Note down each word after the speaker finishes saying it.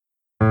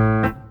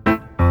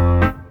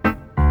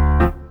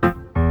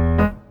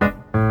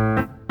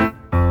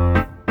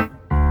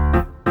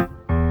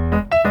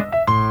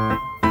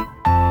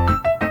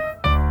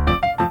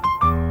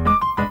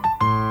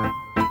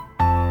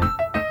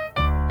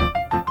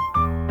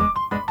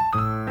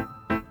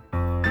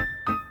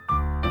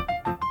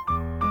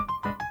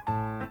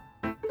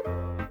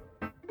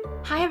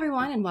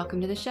everyone, and welcome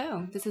to the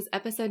show. This is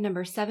episode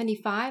number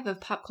 75 of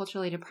Pop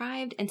Culturally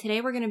Deprived, and today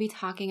we're going to be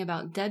talking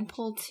about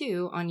Deadpool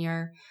 2 on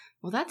your,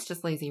 well, that's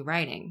just lazy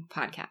writing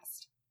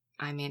podcast.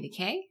 I'm Mandy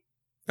Kay.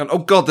 And oh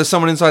god, there's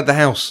someone inside the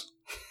house.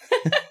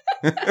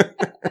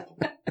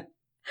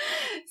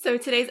 So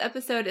today's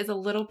episode is a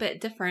little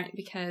bit different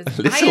because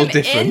I am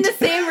different. in the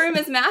same room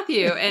as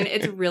Matthew, and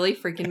it's really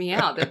freaking me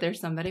out that there's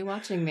somebody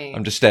watching me.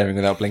 I'm just staring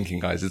without blinking,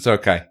 guys. It's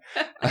okay.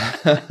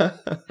 And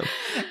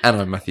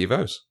I'm Matthew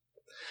Vose.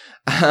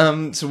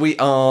 So we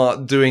are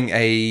doing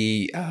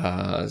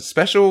a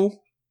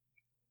special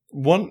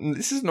one.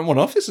 This isn't a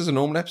one-off. This is a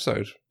normal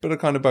episode, but a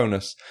kind of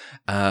bonus.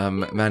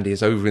 Mandy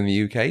is over in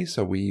the UK,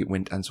 so we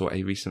went and saw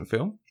a recent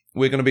film.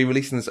 We're going to be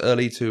releasing this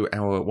early to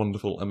our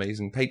wonderful,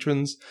 amazing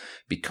patrons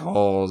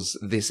because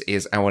this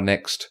is our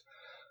next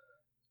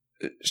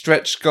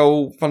stretch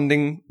goal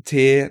funding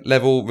tier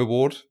level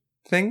reward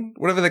thing,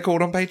 whatever they're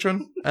called on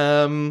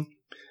Patreon.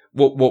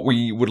 What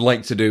we would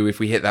like to do if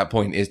we hit that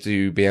point is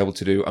to be able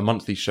to do a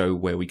monthly show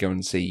where we go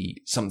and see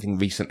something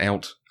recent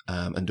out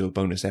and do a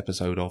bonus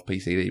episode of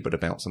PCD, but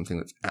about something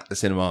that's at the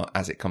cinema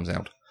as it comes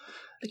out.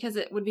 Because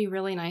it would be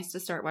really nice to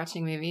start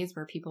watching movies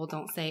where people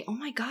don't say, oh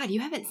my god,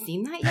 you haven't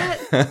seen that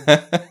yet?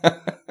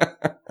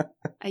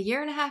 A year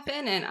and a half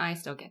in, and I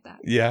still get that.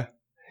 Yeah.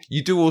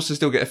 You do also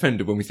still get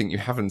offended when we think you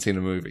haven't seen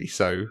a movie,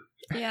 so...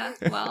 Yeah,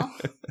 well,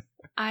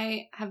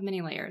 I have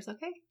many layers,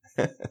 okay?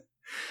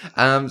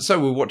 So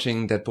we're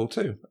watching Deadpool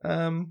 2.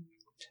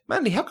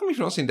 Mandy, how come you've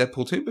not seen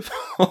Deadpool 2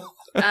 before?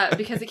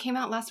 Because it came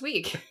out last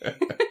week.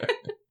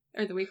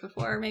 Or the week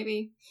before,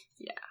 maybe.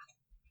 Yeah.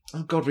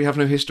 Oh god, we have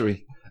no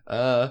history.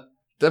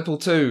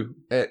 Deadpool 2,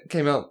 it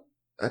came out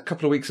a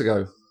couple of weeks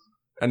ago,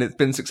 and it's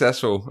been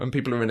successful, and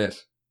people are in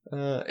it.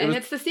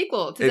 It's the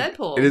sequel to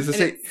Deadpool. It is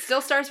the it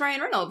still stars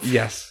Ryan Reynolds.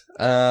 Yes.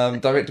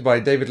 Directed by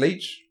David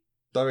Leitch,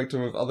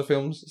 director of other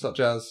films such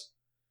as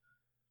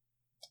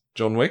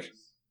John Wick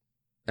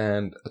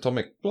and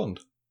Atomic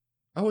Blonde.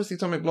 Oh, it's the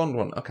Atomic Blonde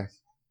one. Okay.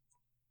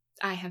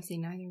 I have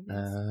seen neither of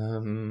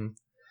these.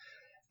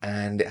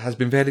 And it has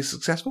been fairly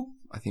successful.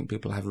 I think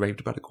people have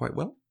raved about it quite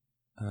well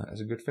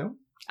as a good film.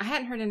 I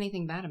hadn't heard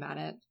anything bad about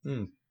it.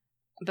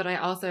 But I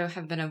also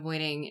have been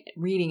avoiding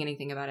reading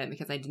anything about it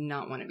because I did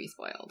not want to be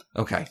spoiled.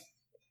 Okay.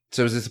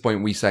 So is this the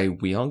point we say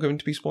we are going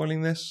to be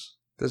spoiling this?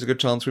 There's a good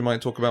chance we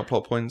might talk about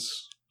plot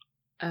points.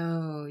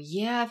 Oh,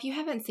 yeah. If you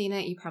haven't seen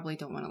it, you probably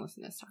don't want to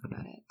listen to us talk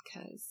about it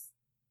because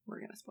we're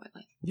going to spoil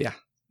it. Yeah.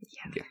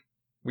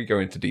 We go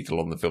into detail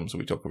on the films that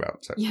we talk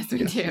about. So. Yes, we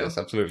do. Yes,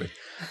 absolutely.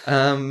 Do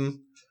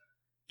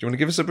you want to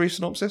give us a brief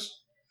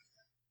synopsis?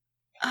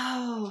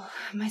 Oh,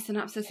 my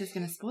synopsis is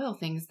going to spoil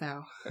things,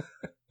 though.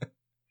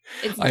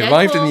 I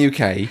arrived in the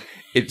UK.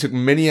 It took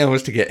many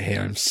hours to get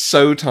here. I'm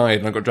so tired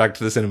and I got dragged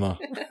to the cinema.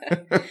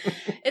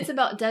 It's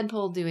about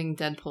Deadpool doing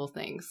Deadpool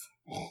things.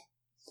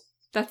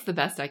 That's the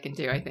best I can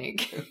do, I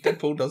think.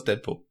 Deadpool does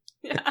Deadpool.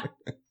 Yeah.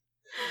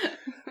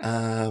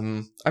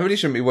 I really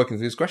shouldn't be working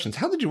through these questions.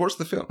 How did you watch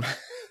the film?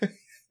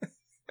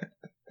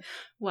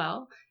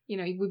 Well,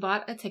 we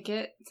bought a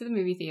ticket to the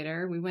movie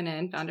theater. We went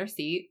in, found our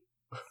seat,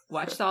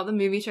 watched all the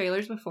movie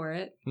trailers before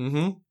it.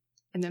 Mm-hmm.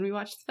 And then we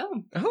watched the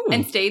film. Oh.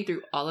 And stayed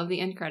through all of the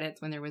end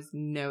credits when there was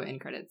no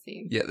end credits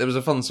scene. Yeah, there was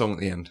a fun song at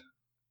the end.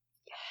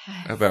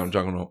 Yes. About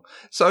Juggernaut.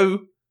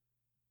 So,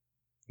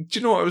 do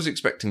you know what I was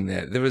expecting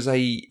there? There was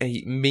a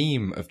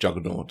meme of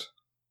Juggernaut,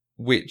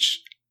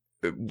 which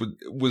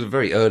was a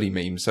very early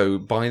meme. So,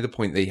 by the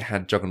point they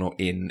had Juggernaut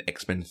in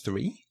X-Men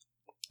 3,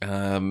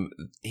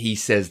 he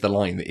says the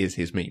line that is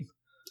his meme.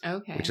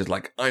 Okay. Which is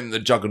like, I'm the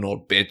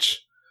Juggernaut, bitch.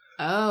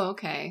 Oh,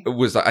 okay. It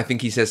was, I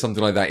think he says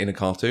something like that in a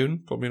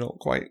cartoon, probably not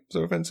quite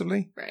so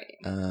offensively. Right.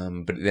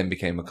 But it then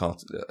became a comic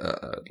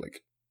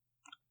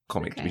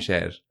to be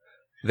shared.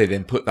 They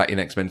then put that in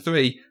X-Men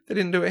 3. They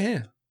didn't do it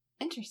here.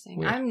 Interesting.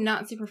 Weird. I'm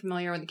not super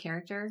familiar with the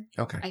character.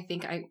 Okay. I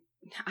think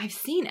I've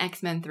seen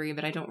X-Men 3,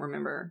 but I don't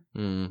remember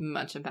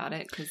much about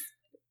it because it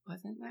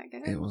wasn't that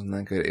good. It wasn't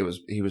that good.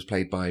 He was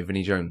played by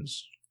Vinnie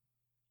Jones.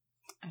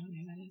 I don't know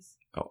who that is.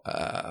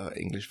 Oh,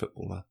 English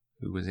footballer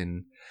who was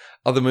in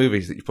other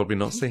movies that you've probably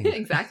not seen.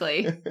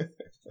 Exactly.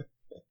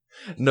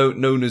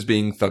 Known as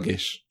being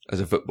thuggish as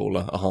a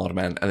footballer, a hard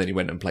man, and then he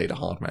went and played a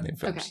hard man in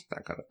films.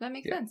 Okay. That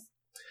makes sense.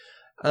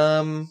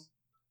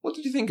 What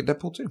did you think of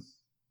Deadpool 2?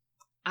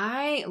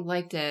 I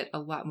liked it a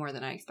lot more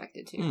than I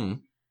expected to.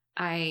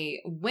 I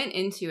went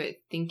into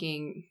it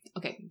thinking,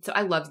 okay, so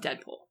I loved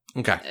Deadpool.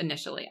 Okay.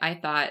 Initially, I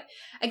thought,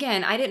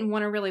 again, I didn't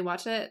want to really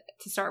watch it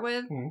to start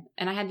with,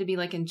 and I had to be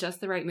like in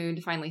just the right mood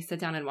to finally sit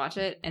down and watch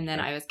it, and then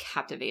I was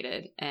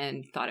captivated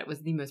and thought it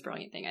was the most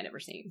brilliant thing I'd ever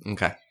seen.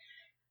 Okay.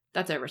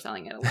 That's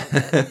overselling it a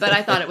little bit, but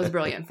I thought it was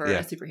brilliant for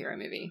a superhero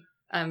movie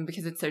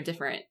because it's so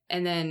different.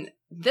 And then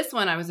this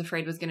one I was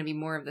afraid was going to be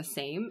more of the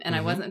same, and I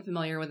wasn't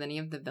familiar with any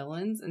of the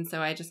villains, and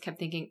so I just kept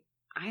thinking,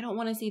 I don't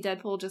want to see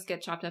Deadpool just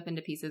get chopped up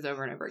into pieces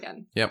over and over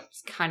again. Yep.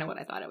 It's kind of what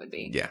I thought it would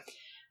be. Yeah.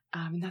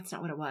 And that's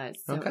not what it was.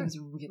 So it was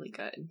really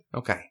good.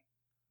 Okay.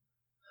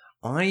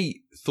 I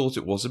thought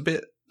it was a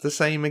bit the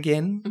same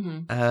again.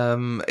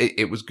 Mm-hmm.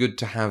 It was good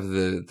to have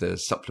the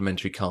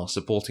supplementary cast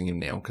supporting him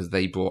now, because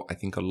they brought, I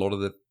think, a lot of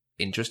the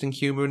interesting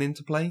humour and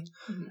interplay.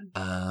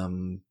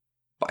 Mm-hmm.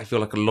 But I feel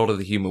like a lot of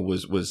the humour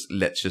was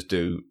let's just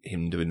do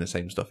him doing the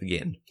same stuff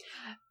again.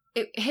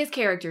 His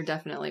character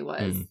definitely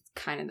was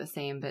kind of the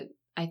same, but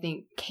I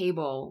think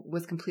Cable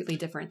was completely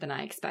different than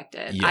I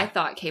expected. Yeah. I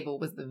thought Cable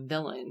was the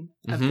villain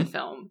of the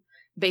film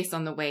based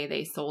on the way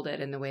they sold it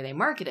and the way they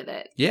marketed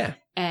it. Yeah.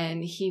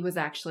 And he was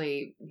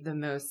actually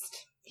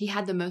he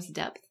had the most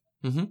depth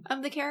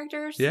of the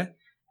characters. Yeah.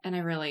 And I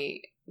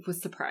really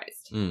was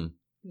surprised. Mm.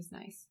 It was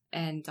nice.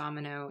 And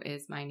Domino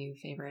is my new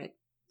favorite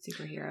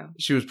superhero.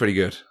 She was pretty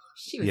good.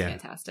 She was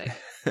fantastic.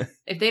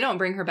 If they don't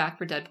bring her back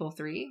for Deadpool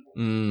 3,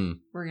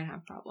 we're going to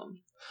have a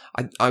problem.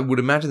 I would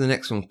imagine the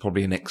next one's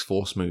probably an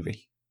X-Force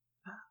movie.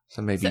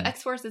 So maybe... So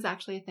X-Force is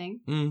actually a thing?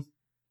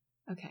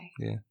 Okay.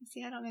 Yeah.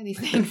 See, I don't know these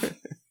things.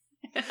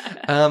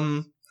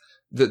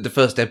 The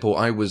first Deadpool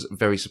I was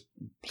very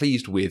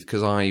pleased with,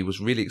 because I was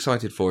really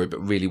excited for it, but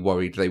really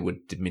worried they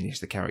would diminish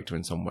the character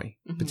in some way.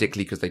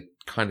 Particularly because they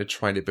kind of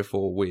tried it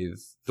before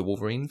with the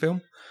Wolverine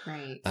film.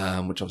 Right.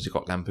 Which obviously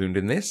got lampooned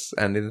in this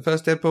and in the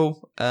first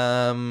Deadpool.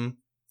 And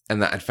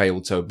that had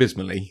failed so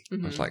abysmally.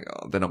 I was like,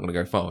 oh, they're not going to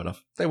go far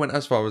enough. They went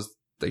as far as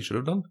they should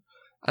have done.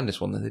 And this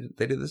one,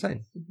 they did the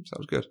same. So that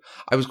was good.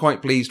 I was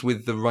quite pleased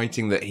with the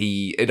writing that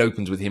it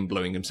opens with him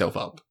blowing himself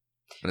up.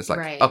 And it's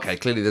like, okay,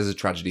 clearly there's a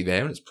tragedy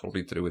there, and it's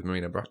probably to do with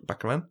Marina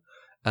Baccarin.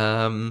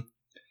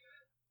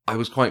 I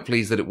was quite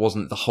pleased that it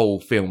wasn't the whole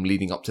film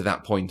leading up to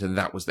that point, and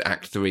that was the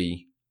Act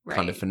 3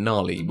 kind of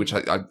finale, which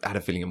I had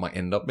a feeling it might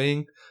end up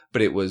being.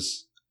 But it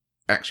was,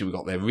 actually, we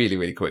got there really,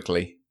 really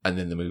quickly, and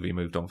then the movie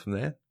moved on from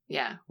there.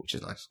 Yeah. Which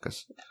is nice,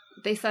 because...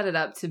 They set it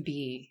up to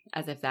be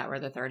as if that were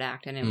the third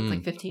act, and it was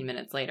like 15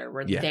 minutes later,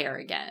 we're there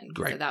again.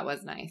 Great. So that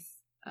was nice,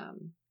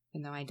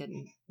 even though I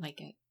didn't like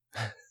it.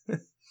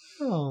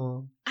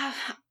 Oh,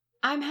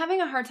 I'm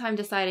having a hard time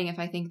deciding if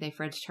I think they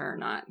fridged her or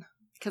not,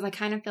 because I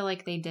kind of feel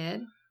like they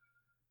did.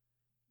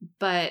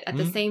 But at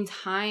the same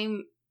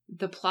time,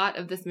 the plot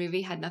of this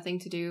movie had nothing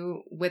to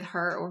do with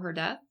her or her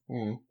death.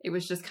 It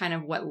was just kind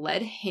of what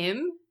led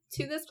him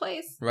to this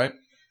place. Right.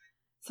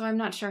 So I'm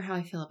not sure how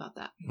I feel about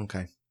that.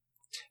 Okay.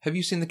 Have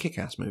you seen the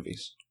Kick-Ass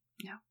movies?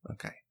 No.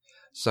 Okay.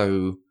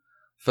 So,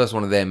 first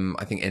one of them,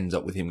 I think, ends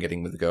up with him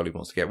getting with the girl he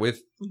wants to get with.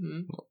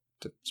 Not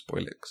to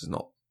spoil it, because it's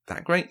not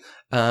that great.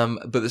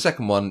 But the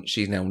second one,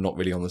 she's now not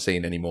really on the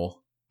scene anymore,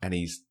 and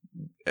he's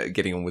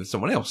getting on with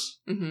someone else.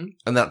 And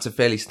that's a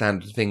fairly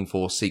standard thing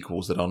for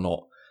sequels that are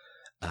not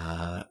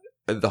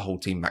the whole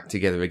team back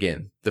together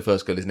again. The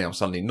first girl is now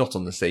suddenly not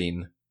on the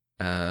scene,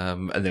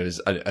 and there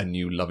is a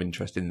new love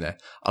interest in there.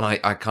 And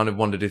I kind of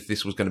wondered if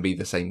this was going to be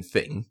the same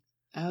thing.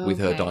 With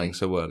her dying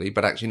so early,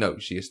 but actually no,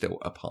 she is still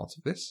a part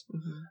of this.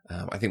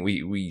 I think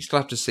we still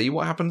have to see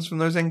what happens from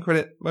those end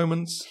credit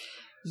moments.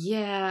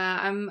 Yeah,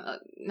 I'm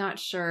not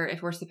sure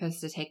if we're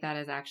supposed to take that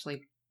as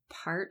actually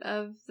part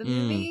of the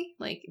movie.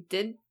 Like,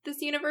 did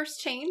this universe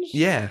change?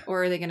 Yeah.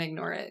 Or are they going to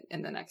ignore it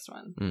in the next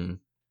one?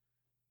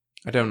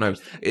 I don't know.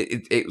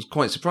 It was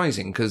quite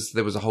surprising, because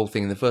there was a whole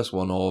thing in the first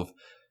one of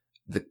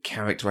the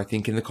character, I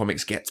think, in the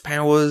comics gets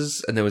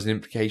powers, and there was an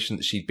implication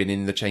that she'd been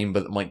in the chamber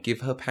that might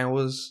give her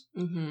powers.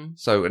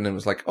 So, and then it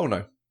was like, oh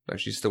no,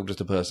 she's still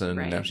just a person,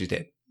 and now she's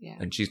dead. Yeah.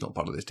 And she's not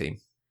part of this team.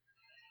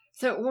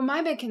 So, well,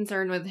 my big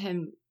concern with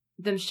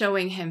them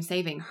showing him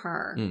saving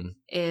her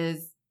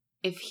is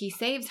if he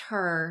saves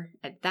her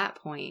at that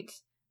point,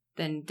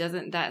 then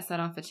doesn't that set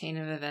off a chain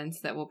of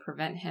events that will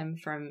prevent him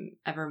from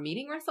ever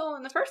meeting Russell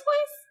in the first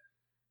place?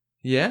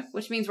 Yeah.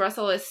 Which means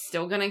Russell is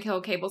still going to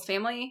kill Cable's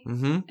family,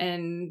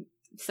 and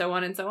so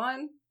on and so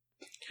on.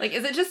 Like,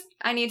 is it just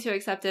I need to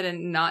accept it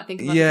and not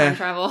think about time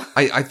travel?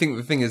 I think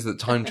the thing is that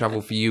time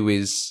travel for you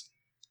is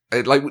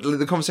like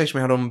the conversation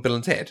we had on Bill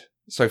and Ted.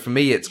 So for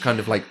me, it's kind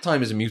of like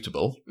time is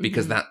immutable,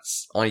 because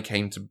I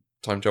came to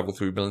time travel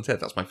through Bill and Ted.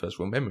 That's my first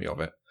real memory of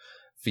it.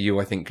 For you,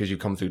 I think, because you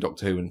come through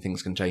Doctor Who and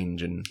things can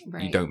change and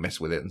you don't mess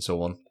with it and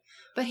so on.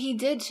 But he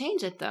did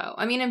change it, though.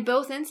 I mean, in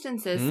both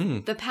instances,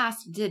 the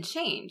past did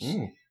change.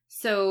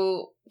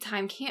 So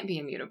time can't be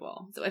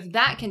immutable. So if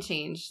that can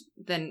change,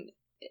 then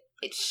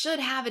it should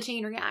have a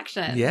chain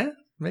reaction. Yeah,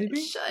 maybe.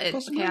 It should.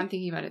 Possibly. Okay, I'm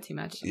thinking about it too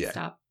much. Yeah.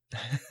 Stop.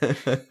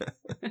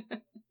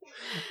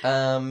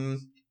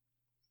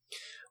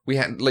 We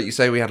had, like you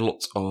say, we had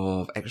lots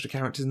of extra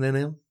characters in there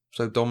now.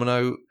 So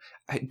Domino,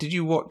 did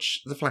you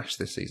watch The Flash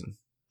this season?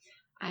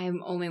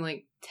 I'm only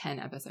like 10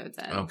 episodes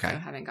in. Okay. So I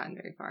haven't gotten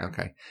very far.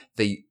 Okay.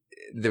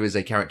 There is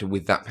a character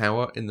with that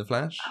power in The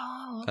Flash.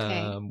 Oh,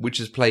 okay. Which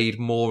is played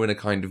more in a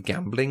kind of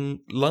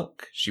gambling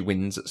luck. She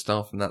wins at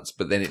stuff,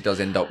 but then it does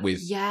end up with...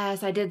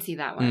 Yes, I did see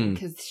that one,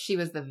 because she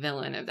was the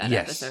villain of that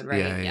episode,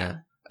 right? Yeah.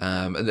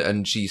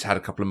 And she's had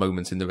a couple of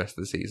moments in the rest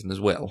of the season as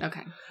well.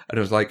 Okay. And it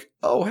was like,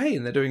 oh, hey,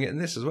 and they're doing it in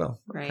this as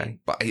well. Right. Okay.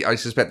 But I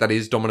suspect that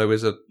is Domino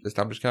is an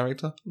established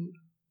character.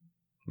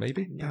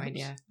 Maybe? No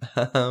idea.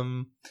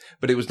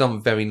 But it was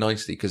done very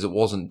nicely, because it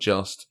wasn't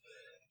just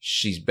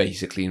she's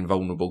basically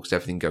invulnerable because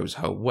everything goes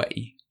her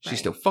way. She Right.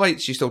 still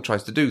fights, she still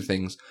tries to do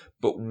things,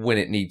 but when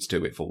it needs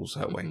to, it falls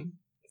her way.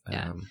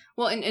 Yeah.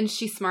 Well, and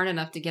she's smart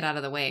enough to get out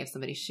of the way if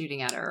somebody's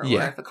shooting at her or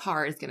Yeah. if a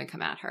car is going to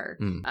come at her.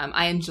 Mm.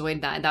 I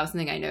enjoyed that. That was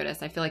something I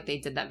noticed. I feel like they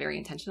did that very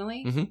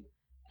intentionally. Mhm.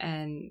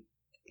 And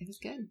it was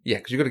good. Yeah,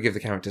 because you've got to give the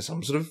character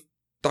some sort of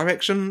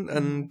direction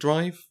and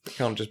drive. It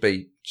can't just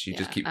be, she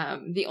just keep...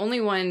 The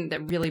only one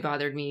that really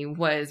bothered me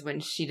was when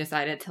she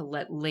decided to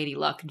let Lady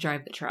Luck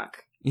drive the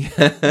truck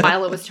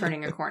while it was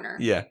turning a corner.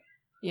 Yeah.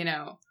 You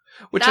know,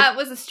 Which that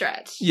was a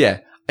stretch.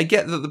 Yeah. I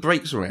get that the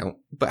brakes are out,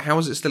 but how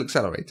is it still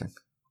accelerating?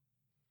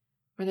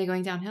 Were they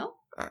going downhill?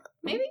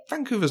 Maybe?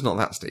 Vancouver's not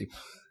that steep.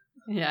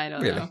 Yeah, I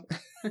don't Really? know.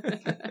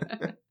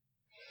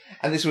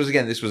 And this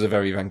was a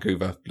very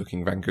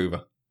Vancouver-looking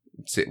Vancouver.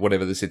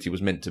 Whatever the city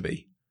was meant to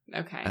be.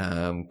 Okay.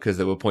 Because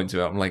there were points of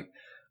it, I'm like,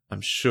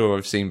 I'm sure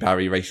I've seen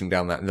Barry racing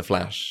down that in The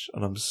Flash,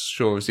 and I'm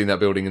sure I've seen that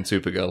building in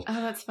Supergirl.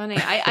 Oh, that's funny.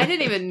 I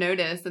didn't even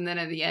notice, and then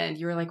at the end,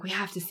 you were like, we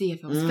have to see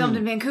if it was filmed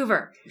in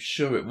Vancouver. I'm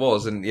sure it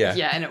was, and yeah.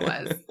 Yeah, and it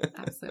was.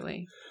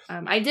 Absolutely.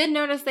 I did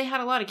notice they had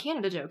a lot of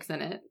Canada jokes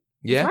in it.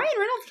 Yeah. Is Ryan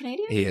Reynolds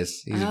Canadian? He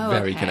is. He's Oh,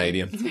 very okay.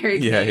 Canadian. He's very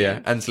Yeah, Canadian.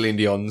 yeah. And Celine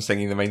Dion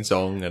singing the main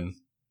song, and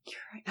You're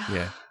right.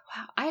 yeah.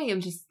 Wow, I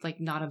am just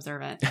like not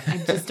observant. I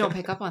just don't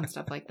pick up on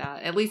stuff like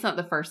that. At least not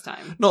the first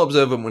time. Not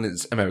observant when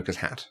it's America's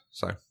hat,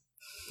 so.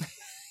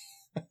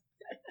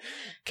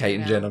 Kate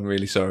and Yeah. Jen, I'm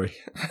really sorry.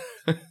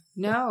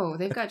 No,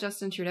 they've got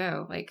Justin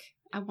Trudeau. Like,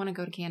 I want to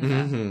go to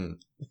Canada.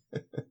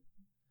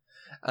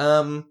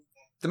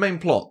 The main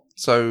plot.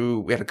 So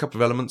we had a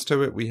couple of elements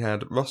to it. We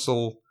had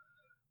Russell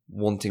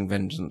wanting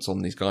vengeance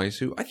on these guys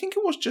who I think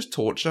it was just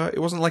torture. It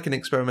wasn't like an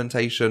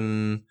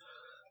experimentation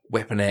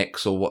Weapon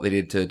X or what they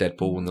did to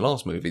Deadpool in the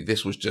last movie.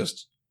 This was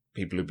just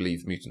people who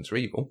believe mutants are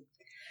evil.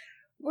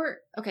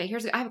 I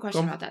have a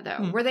question about that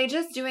though. Were they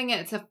just doing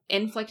it to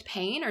inflict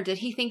pain, or did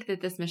he think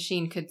that this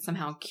machine could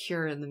somehow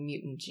cure the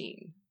mutant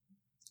gene?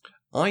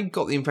 I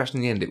got the impression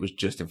in the end it was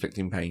just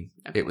inflicting pain.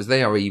 Okay. It was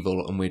they are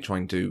evil and we're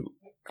trying to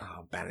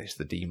banish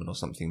the demon or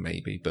something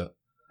maybe, but...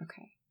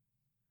 Okay.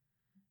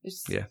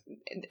 Yeah.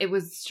 It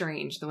was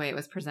strange the way it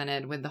was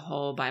presented with the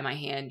whole by my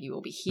hand you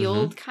will be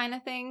healed kind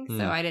of thing.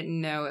 So I didn't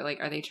know, like,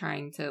 are they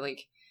trying to,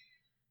 like,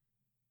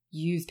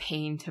 use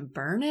pain to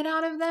burn it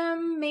out of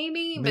them?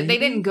 Maybe? But they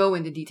didn't go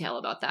into detail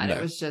about that. No.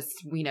 It was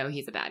just, we know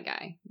he's a bad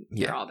guy.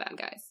 Yeah. They're all bad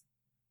guys.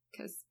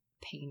 Because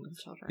pain with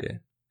children. Yeah.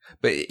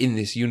 But in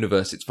this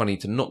universe, it's funny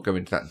to not go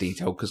into that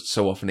detail because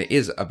so often it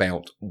is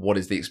about what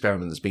is the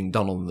experiment that's being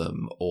done on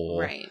them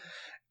or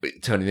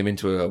turning them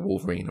into a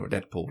Wolverine or a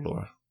Deadpool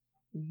or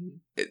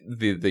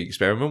the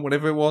experiment,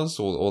 whatever it was,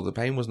 or the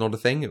pain was not a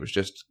thing. It was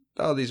just,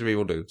 these are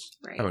evil dudes.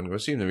 Right. I'm going to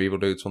assume they're evil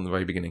dudes from the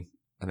very beginning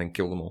and then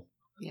kill them all.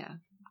 Yeah.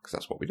 Because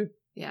that's what we do.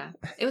 Yeah.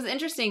 It was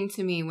interesting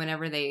to me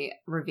whenever they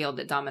revealed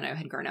that Domino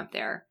had grown up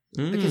there.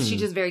 Because she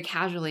just very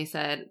casually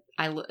said,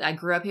 I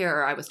grew up here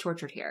or I was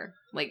tortured here.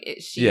 Like, it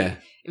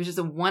was just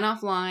a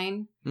one-off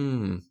line,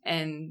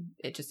 and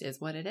it just is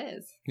what it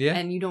is. Yeah.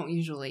 And you don't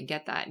usually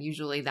get that.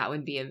 Usually that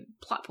would be a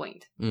plot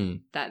point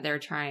that they're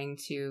trying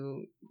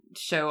to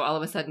show all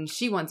of a sudden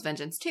she wants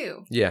vengeance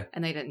too. Yeah.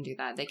 And they didn't do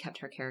that. They kept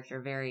her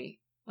character very,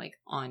 like,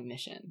 on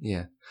mission.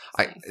 Yeah.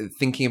 Nice.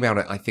 Thinking about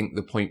it, I think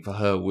the point for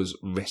her was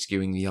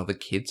rescuing the other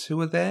kids who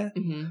were there,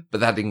 but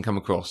that didn't come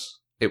across.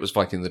 It was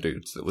fighting the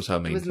dudes. That was her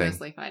main thing. It was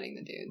mostly fighting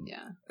the dude,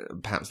 yeah.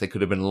 Perhaps there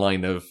could have been a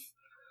line of,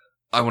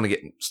 I want to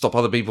stop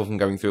other people from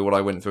going through what I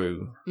went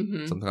through.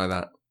 Something like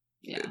that.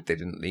 Yeah. They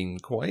didn't lean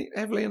quite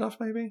heavily enough,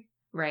 maybe.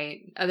 Right.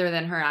 Other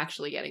than her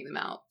actually getting them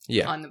out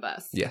on the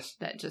bus. Yes.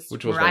 That just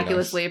Which was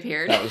miraculously nice.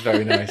 appeared. That was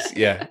very nice.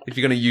 Yeah. If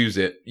you're going to use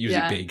it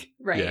big.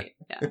 Right.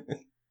 Yeah.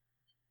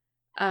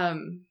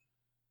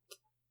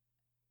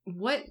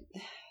 What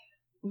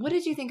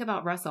did you think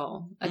about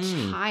Russell, a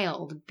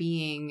child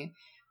being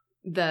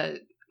the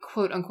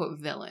quote unquote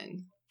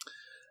villain?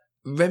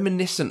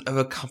 Reminiscent of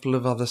a couple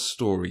of other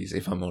stories,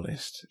 if I'm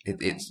honest.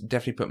 It's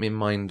definitely put me in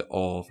mind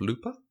of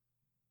Looper.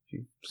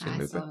 You've seen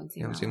Looper?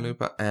 You haven't seen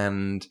Looper?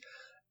 And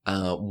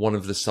one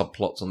of the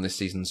subplots on this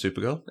season's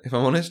Supergirl, if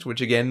I'm honest, which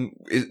again,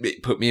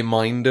 it put me in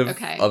mind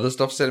of other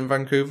stuff set in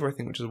Vancouver, I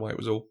think, which is why it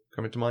was all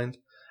coming to mind.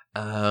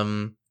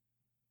 I'm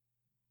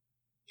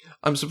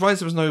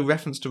surprised there was no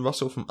reference to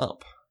Russell from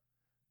Up.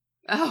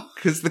 Oh.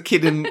 Because the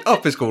kid in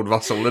Up is called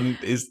Russell and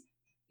is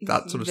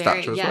that sort of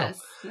stature as well.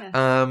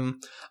 Yes.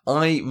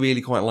 I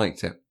really quite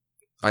liked it.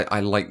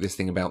 I like this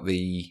thing about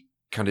the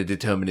kind of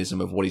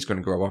determinism of what he's going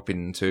to grow up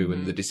into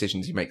and the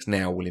decisions he makes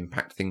now will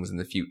impact things in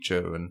the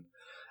future and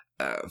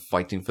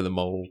fighting for the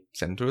moral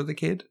center of the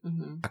kid.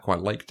 I quite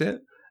liked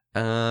it.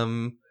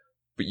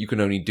 But you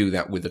can only do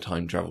that with a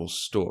time travel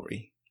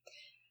story.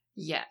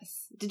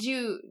 Yes. Did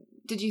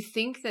you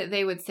think that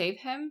they would save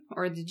him,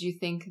 or did you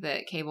think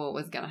that Cable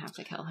was going to have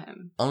to kill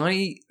him?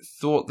 I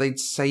thought they'd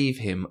save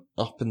him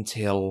up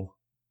until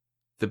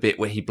the bit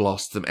where he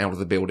blasts them out of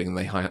the building and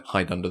they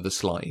hide under the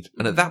slide.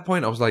 And at that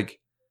point, I was like,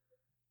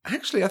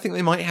 actually, I think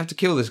they might have to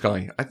kill this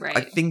guy.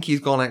 I think he's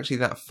gone actually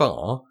that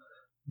far,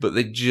 but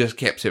they just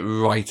kept it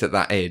right at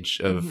that edge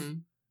of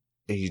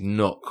he's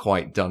not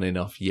quite done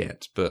enough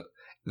yet. But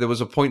there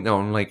was a point there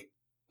I'm like,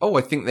 oh,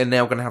 I think they're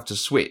now going to have to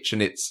switch.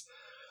 And it's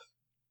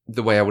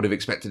the way I would have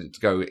expected it to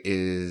go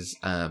is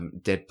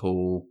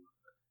Deadpool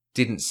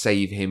didn't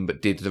save him,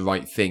 but did the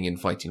right thing in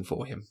fighting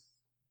for him.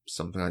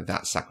 Something like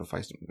that,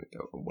 sacrificed him,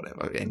 or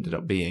whatever it ended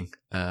up being.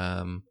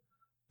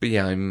 But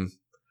yeah,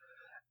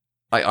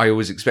 I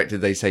always expected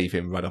they save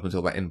him right up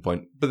until that end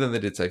point, but then they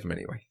did save him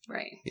anyway.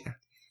 Right. Yeah.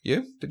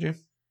 You? Did you?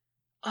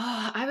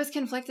 Oh, I was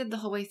conflicted the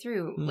whole way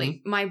through. Mm-hmm.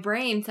 Like, my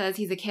brain says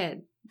he's a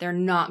kid. They're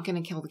not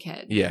going to kill the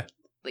kid. Yeah.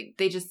 Like,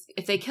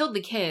 if they killed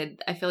the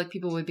kid, I feel like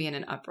people would be in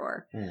an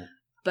uproar. Mm.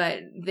 But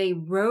they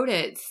wrote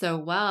it so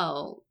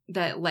well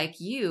that, like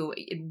you,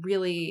 it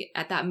really,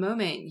 at that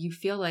moment, you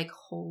feel like,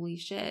 holy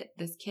shit,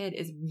 this kid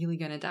is really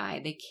going to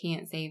die. They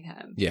can't save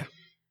him. Yeah.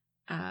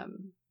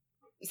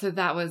 So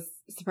that was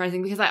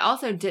surprising because I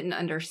also didn't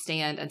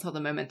understand until the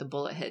moment the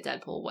bullet hit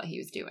Deadpool what he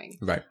was doing.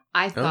 Right.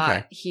 I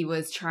thought he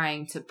was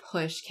trying to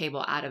push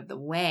Cable out of the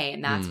way,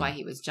 and that's why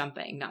he was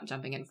jumping, not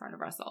jumping in front of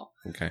Russell.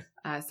 Okay.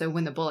 So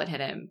when the bullet hit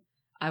him,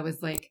 I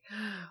was like,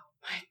 oh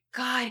my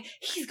God,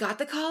 he's got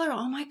the collar.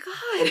 Oh my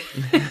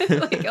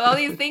God. Like all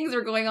these things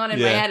were going on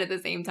in my head at the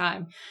same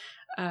time.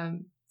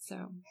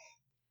 So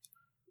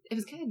it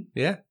was good.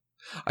 Yeah.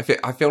 I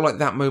feel like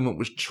that moment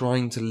was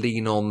trying to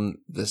lean on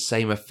the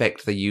same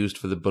effect they used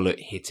for the bullet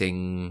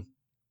hitting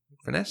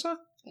Vanessa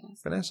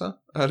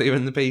earlier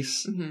in the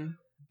piece.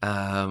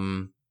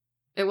 Mm-hmm.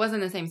 It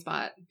wasn't the same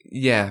spot.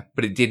 Yeah,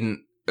 but it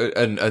didn't.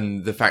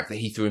 And the fact that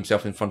he threw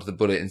himself in front of the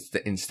bullet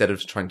instead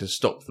of trying to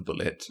stop the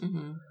bullet.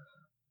 Mm-hmm.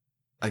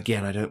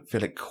 Again, I don't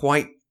feel it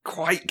quite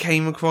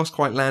came across,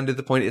 quite landed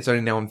the point. It's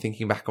only now I'm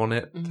thinking back on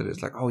it that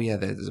it's like, oh yeah,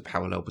 there's a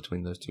parallel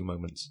between those two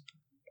moments.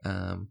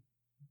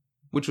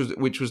 Which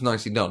was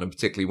nicely done, and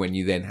particularly when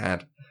you then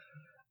had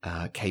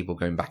Cable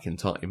going back in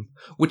time,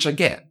 which I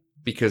get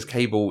because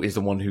Cable is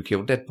the one who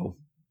killed Deadpool,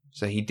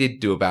 so he did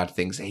do a bad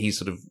thing. So he's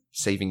sort of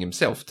saving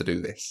himself to do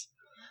this,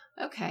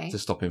 okay, to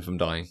stop him from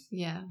dying.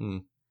 Yeah.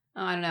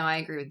 Oh, I don't know. I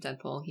agree with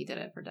Deadpool. He did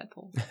it for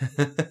Deadpool.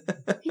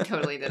 He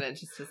totally did it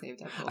just to save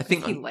Deadpool. I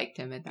think he liked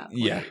him at that point.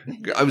 Yeah,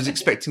 I was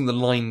expecting the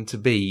line to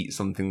be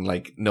something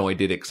like, "No, I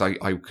did it because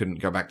I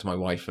couldn't go back to my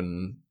wife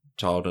and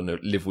child and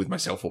live with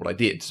myself for what I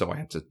did, so I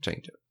had to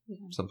change it."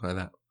 Something like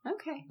that.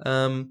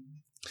 Okay.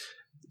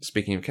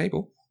 Speaking of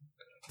Cable,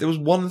 there was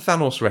one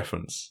Thanos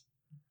reference.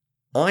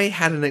 I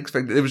hadn't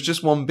expected. There was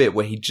just one bit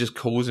where he just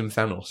calls him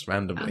Thanos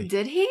randomly. Oh,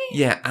 did he?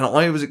 Yeah, and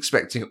I was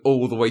expecting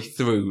all the way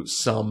through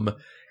some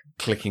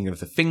clicking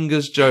of the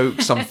fingers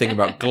joke, something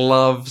about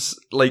gloves,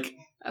 like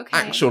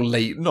actual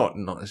not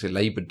necessarily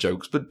laboured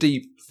jokes, but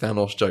deep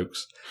Thanos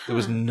jokes. There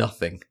was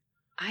nothing.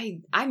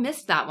 I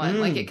missed that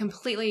one. Like it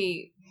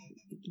completely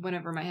went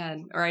over my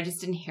head, or I just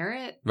didn't hear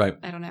it. Right.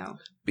 I don't know.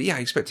 But yeah, I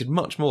expected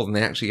much more than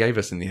they actually gave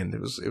us in the end.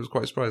 It was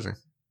quite surprising.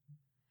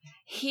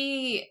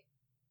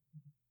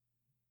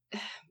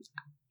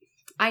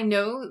 I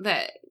know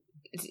that,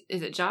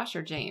 is it Josh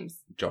or James?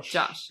 Josh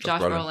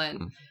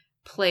Brolin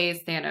plays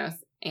Thanos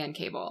and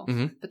Cable.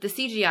 Mm-hmm. But the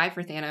CGI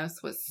for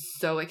Thanos was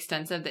so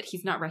extensive that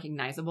he's not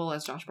recognizable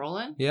as Josh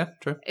Brolin. Yeah,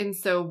 true. And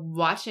so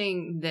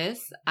watching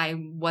this, I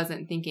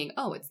wasn't thinking,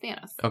 oh, it's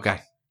Thanos.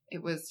 Okay.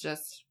 It was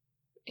just,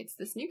 it's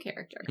this new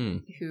character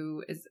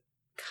who is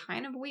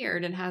kind of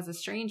weird and has a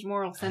strange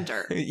moral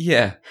center.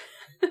 Yeah.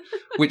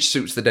 Which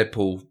suits the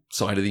Deadpool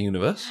side of the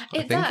universe, I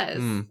think. It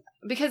does.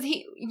 Because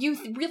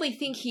you really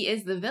think he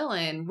is the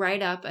villain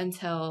right up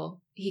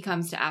until he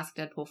comes to ask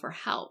Deadpool for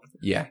help.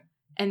 Yeah.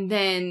 And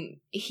then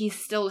he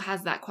still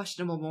has that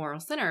questionable moral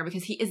center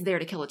because he is there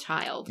to kill a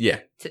child. Yeah.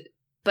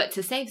 But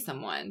to save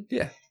someone.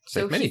 Yeah.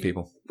 Save many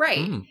people.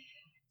 Right.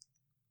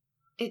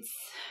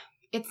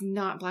 It's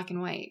not black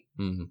and white.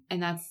 Mm-hmm.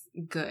 And that's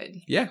good.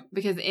 Yeah.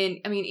 Because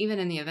even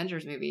in the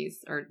Avengers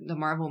movies or the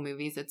Marvel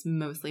movies, it's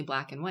mostly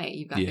black and white.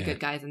 You've got the good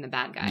guys and the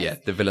bad guys. Yeah.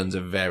 The villains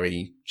are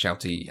very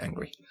shouty,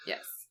 angry.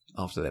 Yes.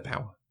 After their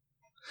power.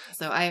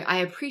 So I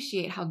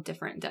appreciate how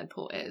different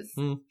Deadpool is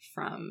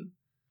from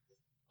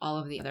all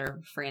of the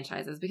other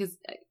franchises because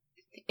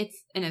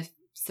it's an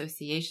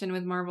association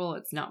with Marvel.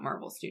 It's not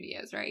Marvel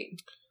Studios, right?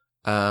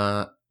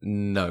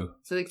 No.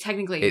 So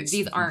technically,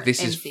 these aren't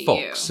This MCU. is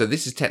Fox, so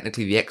this is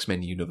technically the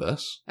X-Men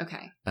universe.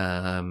 Okay.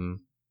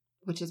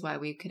 Which is why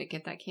we couldn't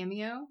get that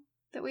cameo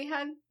that we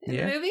had in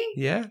the movie.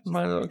 Yeah,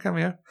 my little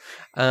cameo.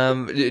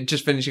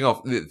 Just finishing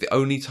off, the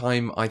only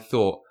time I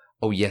thought,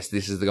 oh yes,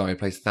 this is the guy who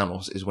plays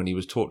Thanos, is when he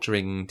was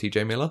torturing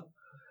TJ Miller,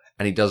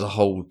 and he does a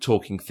whole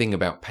talking thing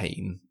about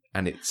pain,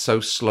 and it's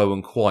so slow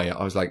and quiet.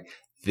 I was like,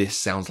 this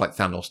sounds like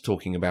Thanos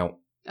talking about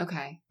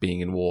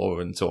being in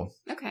war and so on.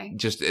 Okay.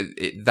 Just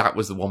that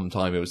was the one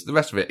time. It was the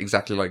rest of it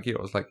exactly like you.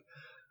 I was like,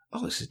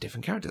 oh, this is a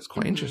different character. It's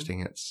quite interesting.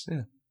 It's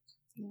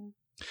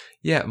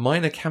yeah,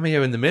 minor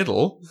cameo in the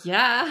middle.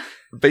 Yeah.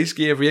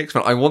 Basically every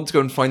X-Men. I want to go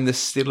and find the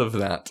still of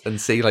that and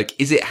see, like,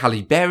 is it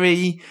Halle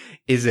Berry?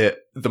 Is it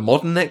the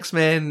modern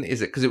X-Men?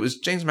 Is it because it was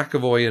James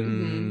McAvoy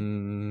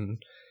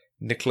and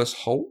Nicholas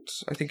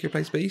Hoult, I think, who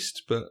plays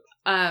Beast, but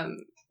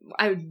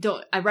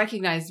I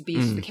recognized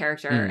Beach, the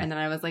character, and then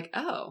I was like,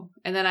 oh.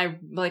 And then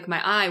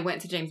my eye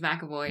went to James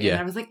McAvoy, and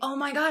I was like, oh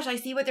my gosh, I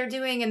see what they're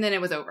doing, and then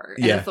it was over.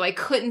 And so I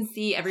couldn't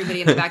see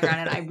everybody in the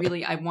background,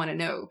 and I want to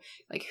know,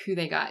 like, who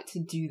they got to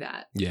do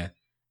that. Yeah.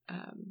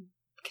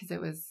 Because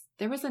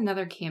there was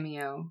another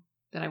cameo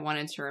that I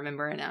wanted to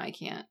remember, and now I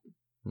can't.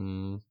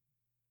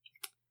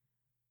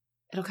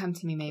 It'll come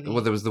to me maybe.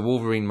 Well, there was the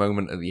Wolverine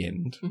moment at the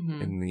end,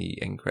 in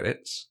the end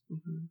credits,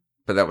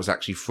 but that was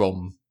actually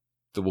from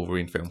the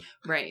Wolverine film.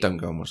 Right. Don't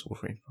go and watch the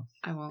Wolverine film.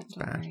 I won't. It's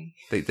don't bad. worry.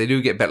 They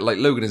do get better. Like,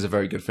 Logan is a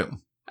very good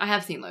film. I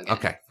have seen Logan.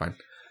 Okay, fine.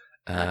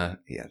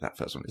 Yeah, that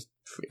first one is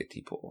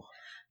pretty poor.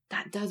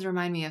 That does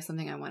remind me of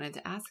something I wanted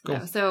to ask, Go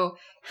though. So,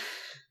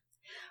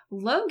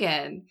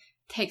 Logan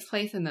takes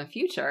place in the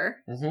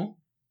future.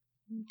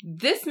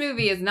 This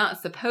movie is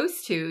not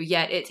supposed to,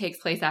 yet it takes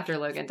place after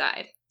Logan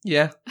died.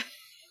 Yeah.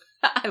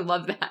 I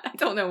love that. I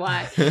don't know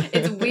why.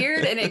 It's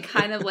weird, and it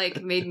kind of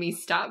like made me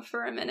stop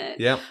for a minute.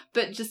 Yeah.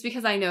 But just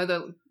because I know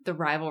the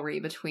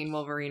rivalry between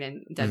Wolverine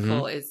and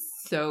Deadpool is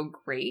so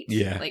great.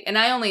 Yeah. Like, and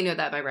I only know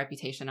that by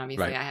reputation.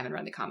 Obviously, Right. I haven't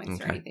read the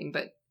comics or anything,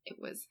 but it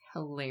was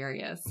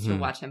hilarious to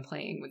watch him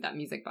playing with that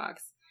music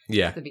box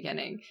at the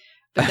beginning.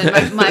 But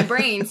then my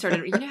brain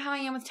started, you know how I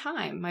am with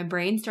time. My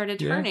brain started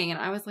turning, and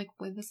I was like,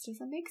 well, this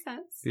doesn't make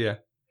sense. Yeah.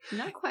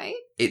 Not quite.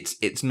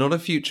 It's not a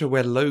future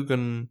where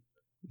Logan,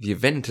 the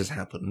event has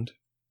happened.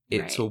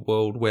 It's a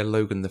world where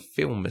Logan, the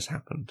film, has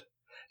happened.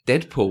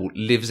 Deadpool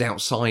lives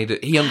outside.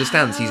 He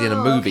understands he's in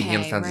a movie. He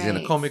understands he's in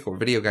a comic or a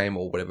video game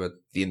or whatever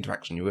the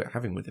interaction you're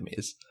having with him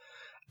is.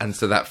 And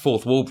so that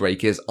fourth wall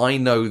break is, I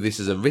know this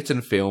is a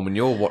written film and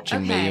you're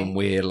watching me and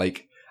we're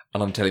like,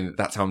 and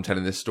that's how I'm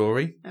telling this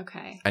story.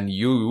 Okay. And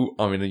you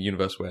are in a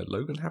universe where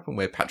Logan happened,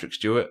 where Patrick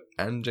Stewart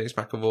and James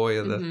McAvoy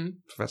are the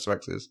Professor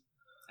X's.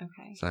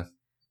 Okay. So.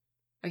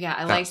 Yeah,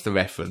 I that's the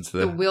reference.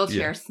 The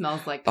wheelchair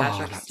smells like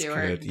Patrick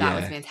Stewart. Good, that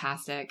was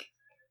fantastic.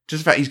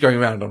 Just the fact he's going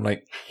around, I'm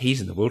like,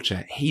 he's in the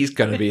wheelchair. He's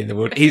going to be in the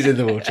wheelchair. He's in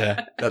the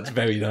wheelchair. That's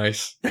very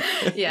nice.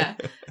 Yeah.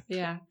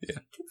 Did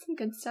some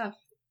good stuff.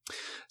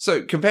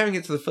 So, comparing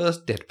it to the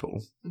first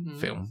Deadpool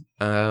film,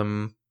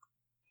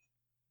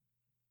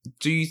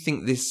 do you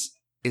think this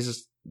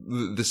is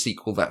the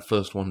sequel that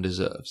first one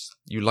deserves?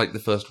 You like the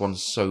first one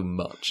so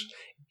much.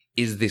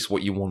 Is this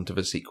what you want of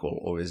a sequel,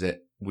 or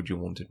would you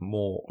want it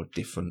more or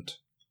different?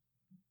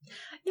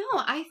 No,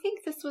 I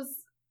think this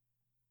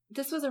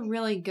was a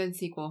really good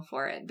sequel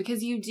for it,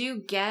 because you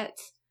do get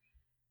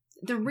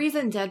the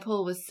reason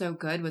Deadpool was so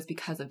good was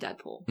because of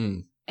Deadpool.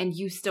 And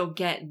you still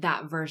get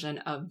that version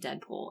of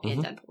Deadpool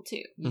in Deadpool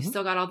 2. You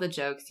still got all the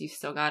jokes, you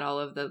still got all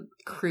of the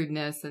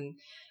crudeness and,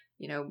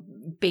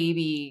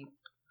 baby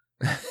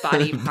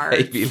body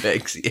parts. Baby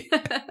legs,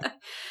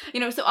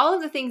 so all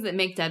of the things that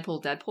make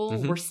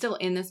Deadpool were still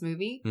in this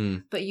movie,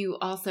 but you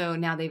also,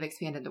 now they've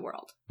expanded the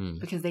world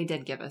because they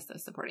did give us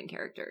those supporting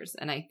characters.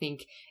 And I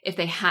think if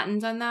they hadn't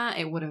done that,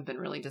 it would have been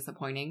really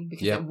disappointing,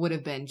 because it would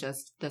have been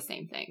just the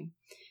same thing.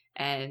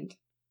 And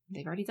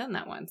they've already done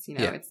that once,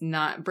 it's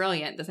not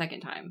brilliant the second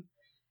time.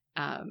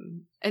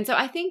 And so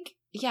I think,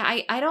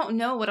 I don't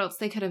know what else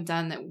they could have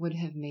done that would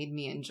have made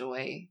me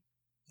enjoy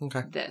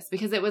this,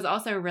 because it was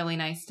also really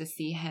nice to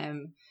see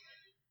him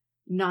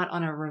not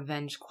on a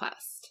revenge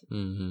quest,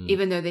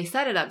 even though they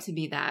set it up to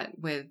be that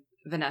with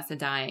Vanessa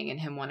dying and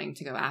him wanting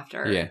to go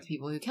after the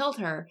people who killed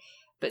her.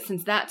 But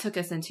since that took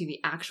us into the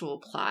actual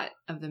plot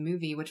of the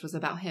movie, which was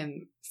about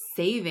him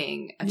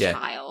saving a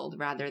child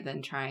rather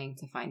than trying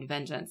to find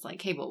vengeance like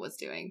Cable was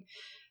doing.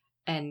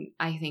 And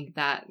I think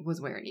that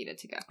was where it needed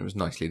to go. It was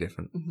nicely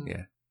different.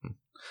 Yeah.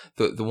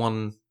 The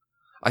one,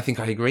 I think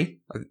I agree.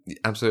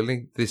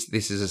 Absolutely. This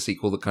is a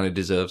sequel that kind of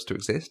deserves to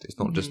exist. It's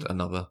not just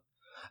another.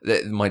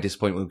 My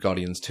disappointment with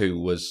Guardians 2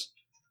 was,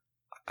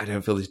 I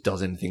don't feel this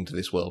does anything to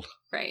this world.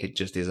 Right. It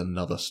just is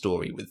another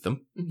story with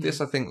them.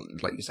 This, I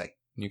think, like you say,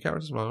 new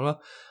characters, blah, blah,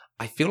 blah.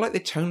 I feel like they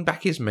toned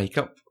back his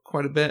makeup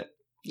quite a bit.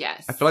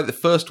 Yes. I feel like the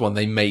first one,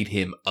 they made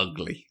him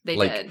ugly. They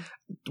did.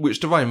 Which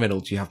to Ryan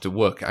Reynolds you have to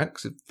work at,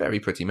 because he's a very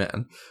pretty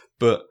man.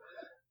 But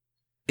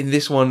in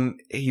this one,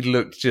 he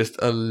looked just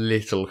a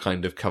little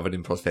kind of covered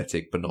in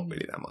prosthetic, but not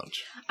really that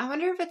much. I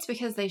wonder if it's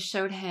because they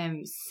showed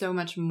him so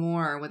much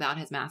more without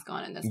his mask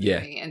on in this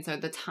movie. And so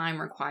the time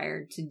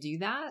required to do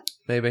that.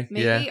 Maybe.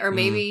 Or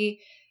maybe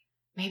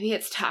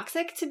it's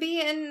toxic to be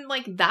in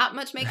like that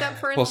much makeup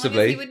for as long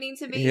as he would need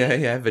to be.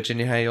 Yeah.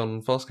 Virginia Hay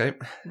on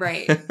Farscape.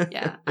 Right.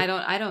 Yeah.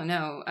 I don't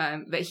know.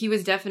 But he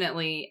was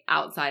definitely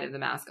outside of the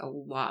mask a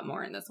lot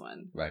more in this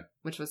one. Right.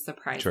 Which was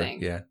surprising.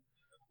 True. Yeah.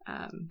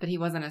 But he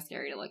wasn't as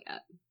scary to look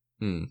at.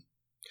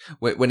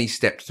 When he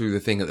stepped through the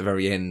thing at the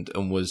very end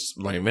and was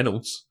Ryan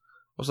Reynolds,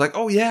 I was like,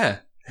 oh yeah,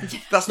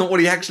 that's not what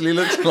he actually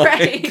looks like.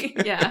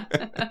 Right. Yeah.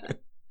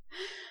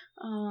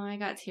 Oh, I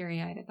got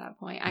teary-eyed at that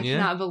point. I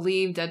cannot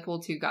believe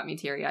Deadpool 2 got me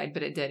teary-eyed,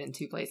 but it did in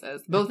two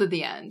places. Both at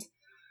the end.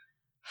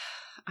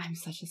 I'm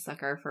such a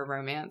sucker for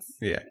romance.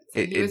 Yeah.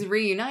 So he was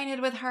reunited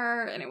with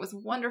her, and it was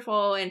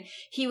wonderful. And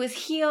he was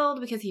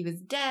healed because he was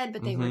dead,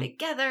 but they were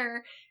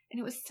together. And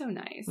it was so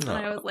nice. And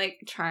I was like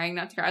trying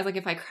not to cry. I was like,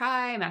 if I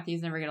cry,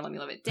 Matthew's never going to let me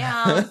live it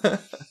down.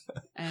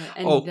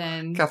 And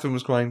then Catherine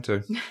was crying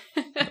too.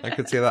 I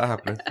could see that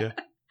happening. Yeah.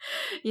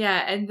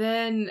 Yeah, and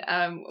then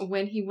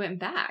when he went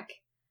back,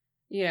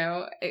 you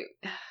know, it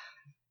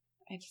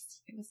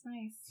was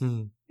nice.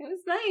 Hmm. It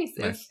was nice. Nice.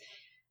 It was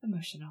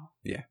emotional.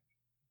 Yeah.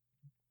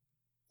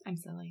 I'm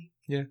silly.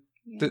 Yeah.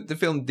 Yeah. The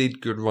film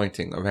did good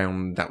writing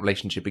around that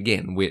relationship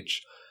again,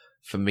 which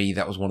for me,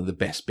 that was one of the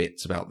best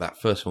bits about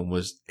that first one,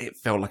 was it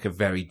felt like a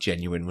very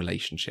genuine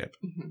relationship.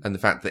 Mm-hmm. And the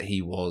fact that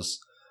he was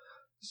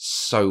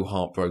so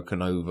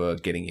heartbroken over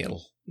getting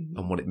ill Mm-hmm.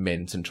 and what it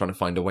meant and trying to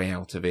find a way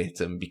out of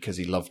it, and because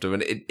he loved her.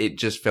 And it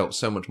just felt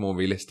so much more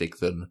realistic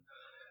than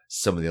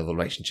some of the other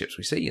relationships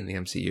we see in the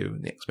MCU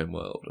and the X-Men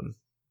world. And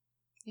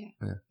yeah,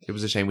 it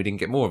was a shame we didn't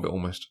get more of it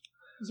almost.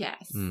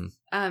 Yes.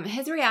 Mm.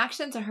 His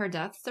reaction to her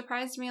death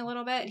surprised me a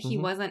little bit. He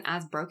Mm-hmm. wasn't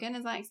as broken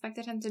as I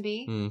expected him to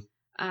be.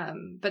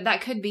 Mm. But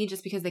that could be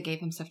just because they gave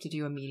him stuff to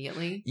do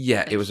immediately.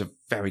 Yeah, it was a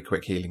very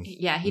quick healing.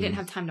 Yeah, he didn't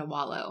have time to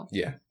wallow.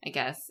 Yeah. I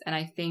guess. And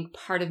I think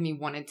part of me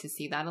wanted to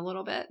see that a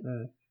little bit.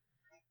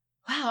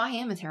 Wow, I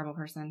am a terrible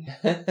person.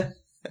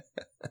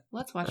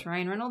 Let's watch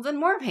Ryan Reynolds in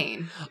more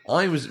pain.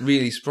 I was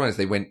really surprised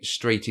they went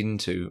straight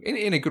into,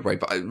 in a good way,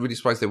 but I was really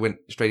surprised they went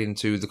straight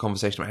into the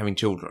conversation about having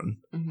children.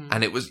 Mm-hmm.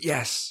 And it was,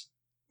 yes,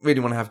 really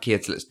want to have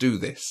kids, let's do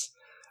this.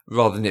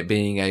 Rather than it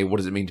being a, what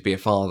does it mean to be a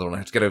father? And I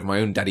have to get over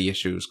my own daddy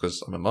issues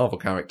because I'm a Marvel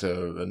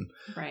character. And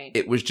Right.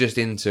 it was just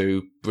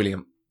into,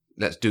 brilliant,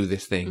 let's do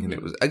this thing. Mm-hmm. And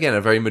it was, again,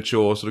 a very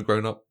mature, sort of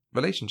grown-up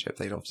relationship.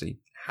 They'd obviously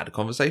had a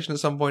conversation at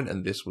some point,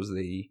 and this was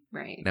the,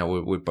 Right. now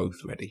we're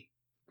both ready.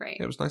 Right.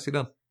 It was nicely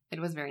done. It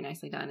was very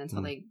nicely done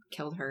until they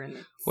killed her in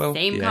the Well,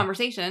 same yeah.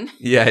 conversation.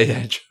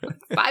 Yeah, true.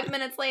 5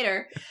 minutes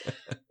later.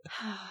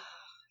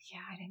 Yeah,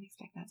 I didn't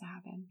expect that to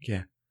happen.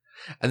 Yeah.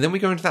 And then we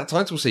go into that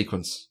title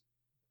sequence,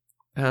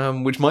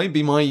 which might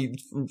be my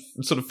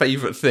sort of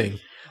favourite thing.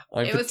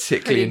 I It was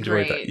particularly pretty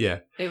enjoyed great. that. Yeah.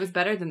 It was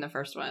better than the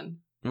first one.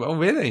 Well,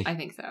 really? I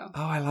think so.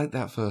 Oh, I like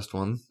that first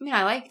one. I mean,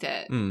 I liked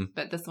it, Mm.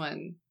 but this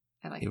one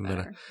I liked Even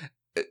better.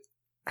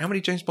 How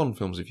many James Bond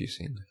films have you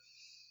seen?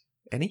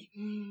 Any?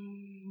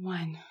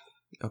 One.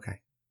 Okay.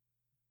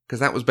 Because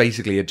that was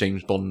basically a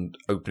James Bond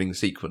opening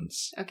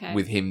sequence. Okay.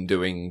 With him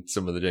doing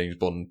some of the James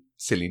Bond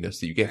silliness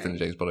that you get in the Right.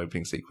 James Bond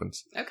opening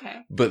sequence. Okay.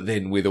 But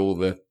then with all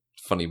the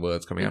funny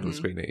words coming out of the Mhm.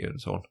 screen at you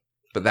and so on.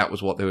 But that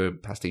was what they were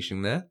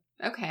pastiching there.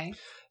 Okay.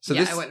 So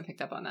yeah, this, I wouldn't have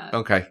picked up on that.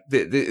 okay,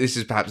 this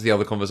is perhaps the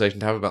other conversation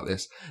to have about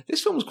this.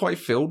 This film was quite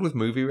filled with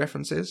movie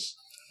references.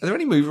 Are there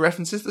any movie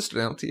references that stood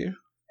out to you?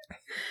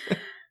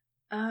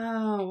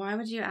 Oh, why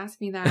would you ask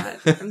me that?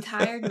 I'm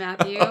tired,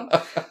 Matthew.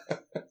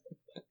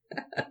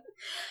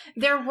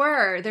 There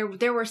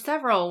were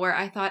several where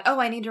I thought, oh,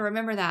 I need to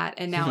remember that,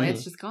 and now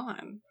it's just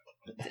gone.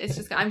 It's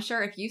just. I'm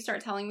sure if you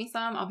start telling me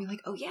some, I'll be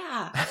like, oh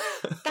yeah,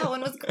 that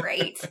one was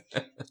great.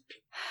 Crap.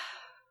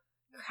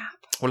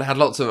 Well, it had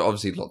lots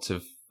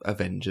of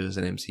Avengers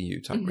and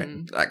MCU type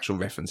Mhm. actual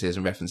references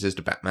and references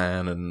to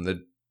Batman and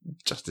the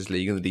Justice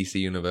League and the DC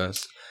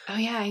universe. Oh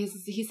yeah,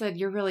 he said,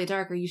 "You're really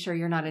dark. Are you sure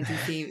you're not a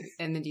DC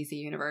in the DC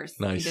universe?"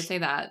 Nice. He did say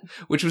that.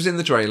 Which was in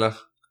the trailer,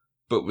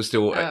 but was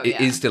still Oh, it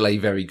yeah. is still a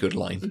very good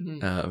line,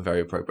 Mhm. very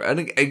appropriate. And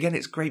again,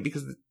 it's great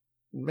because they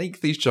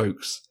make these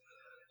jokes.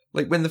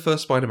 Like when the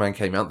first Spider-Man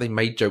came out, they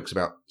made jokes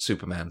about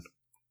Superman,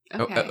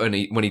 Okay.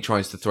 and when he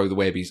tries to throw the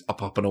web, he's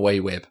up and away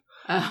web,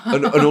 Oh.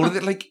 and all of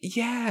it. Like,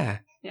 yeah.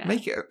 Yeah.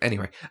 Make it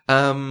anyway.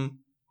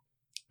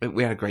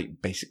 We had a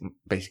great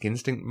basic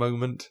instinct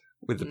moment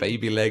with the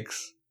baby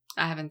legs.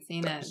 I haven't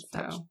seen That it, was-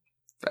 that was so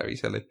very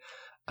silly.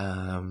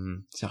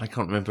 So I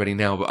can't remember any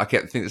now, but I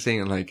kept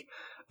seeing it like,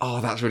 oh,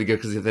 that's really good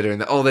because they're doing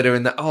that. Oh, they're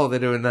doing that. Oh, they're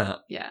doing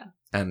that. yeah,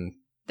 And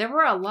there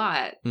were a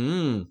lot,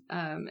 mm,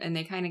 and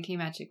they kind of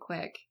came at you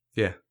quick.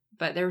 Yeah.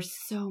 But there was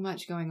so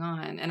much going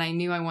on, and I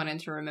knew I wanted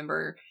to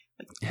remember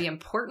the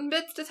important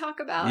bits to talk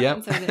about.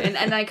 Yep.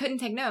 And I couldn't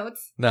take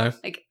notes. no,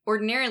 Like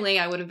ordinarily,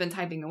 I would have been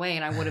typing away,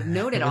 and I would have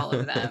noted all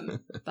of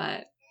them.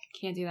 But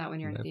can't do that when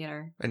you're in No.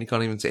 theater. and you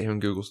can't even sit here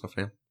and Google stuff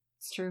now.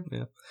 It's true.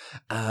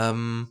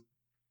 And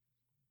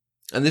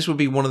this would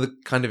be one of the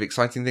kind of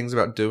exciting things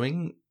about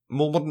doing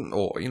more modern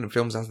or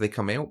films as they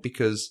come out,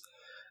 because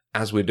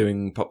as we're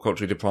doing pop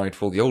culture deprived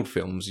for all the old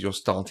films, you're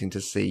starting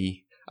to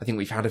see. I think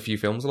we've had a few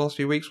films the last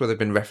few weeks where there've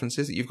been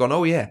references that you've gone,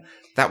 oh yeah,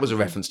 that was a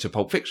reference to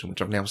Pulp Fiction,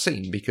 which I've now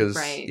seen because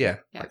Right. yeah,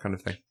 Yeah. that kind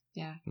of thing.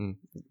 Yeah.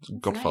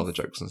 Godfather nice.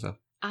 jokes and stuff.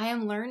 I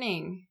am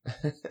learning.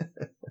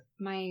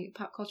 My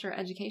pop culture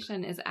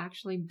education is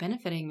actually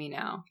benefiting me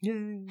now.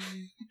 Yay.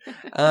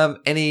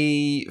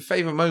 Any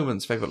favourite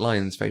moments, favourite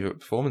lines, favourite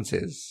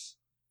performances?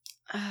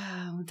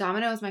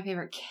 Domino is my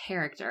favorite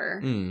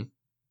character. Mm.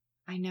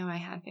 I know I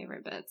had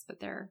favorite bits, but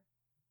they're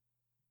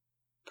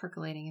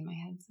percolating in my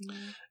head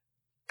somewhere.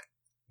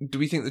 Do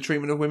we think the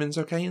treatment of women's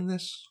okay in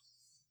this?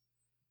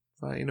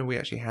 We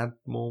actually had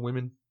more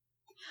women.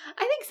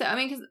 I think so. I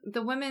mean, because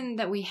the women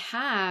that we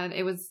had,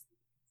 it was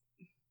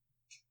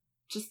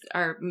just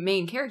our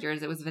main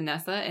characters. It was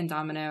Vanessa and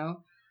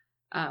Domino,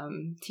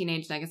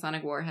 teenage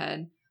Negasonic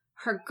Warhead.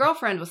 Her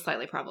girlfriend was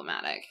slightly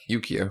problematic.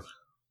 Yukio.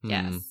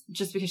 Yes.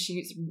 Just because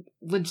she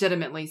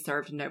legitimately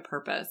served no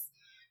purpose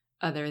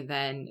other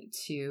than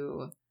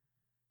to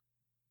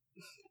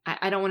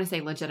I don't want to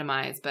say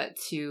legitimize, but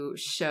to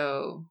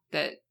show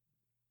that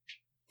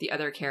the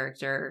other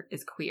character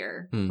is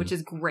queer, which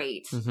is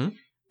great. Mm-hmm.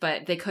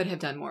 But they could have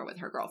done more with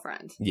her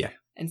girlfriend. Yeah.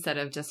 Instead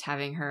of just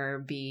having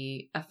her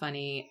be a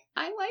funny,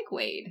 I like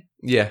Wade.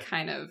 Yeah.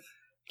 Kind of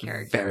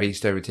character. Very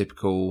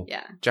stereotypical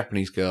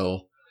Japanese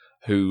girl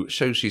who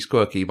shows she's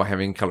quirky by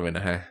having colour in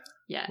her hair.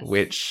 Yes.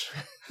 Which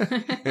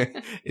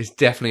is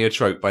definitely a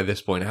trope by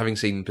this point. Having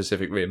seen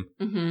Pacific Rim,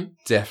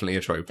 definitely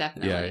a trope.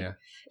 Definitely. Yeah.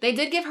 They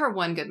did give her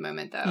one good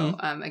moment, though,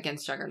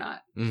 against Juggernaut.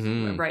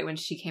 Mm-hmm. Right when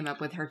she came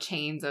up with her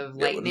chains of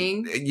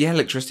lightning. Yeah,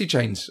 electricity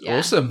chains. Yeah,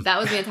 awesome. That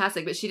was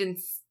fantastic, but she didn't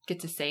get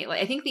to say it.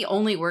 Like, I think the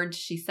only words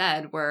she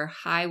said were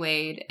 "Hi,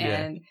 Wade,"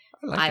 and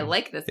I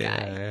like this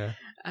guy.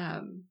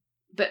 Yeah.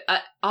 But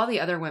all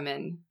the other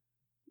women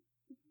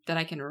that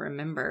I can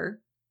remember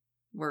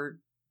were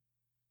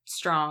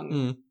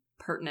strong,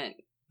 pertinent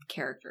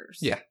characters.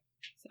 Yeah.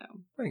 So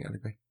I think I'd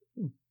agree.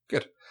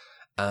 Good.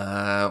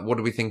 What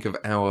do we think of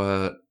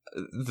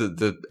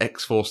the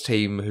X-Force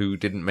team who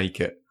didn't make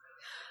it?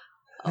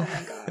 Oh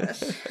my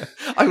gosh.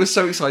 I was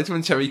so excited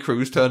when Terry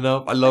Crews turned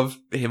up. I love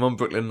him on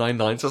Brooklyn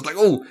Nine-Nine. So I was like,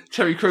 oh,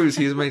 Terry Crews,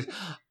 he's amazing.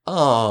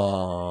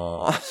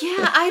 Aww.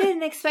 Yeah, I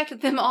didn't expect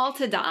them all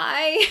to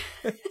die.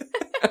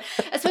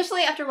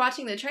 Especially after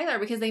watching the trailer,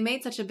 because they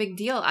made such a big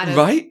deal out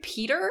of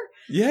Peter.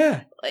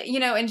 Yeah. You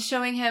know, and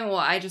showing him, well,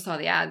 I just saw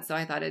the ad, so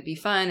I thought it'd be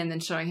fun. And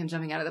then showing him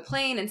jumping out of the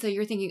plane. And so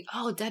you're thinking,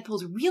 oh,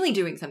 Deadpool's really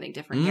doing something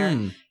different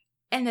here.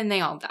 And then they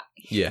all die.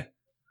 Yeah.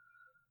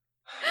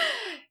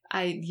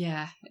 I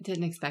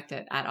didn't expect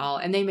it at all.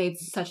 And they made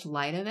such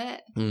light of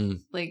it.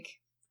 Like,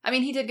 I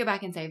mean, he did go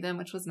back and save them,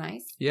 which was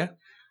nice. Yeah.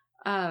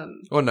 Oh,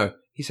 no.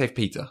 He saved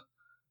Peter.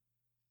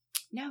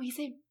 No, he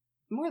saved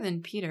more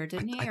than Peter,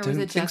 didn't he? I don't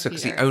think so,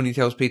 because he only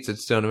tells Peter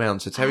to turn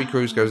around. So Terry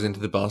Crews goes into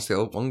the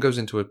basket. One goes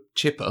into a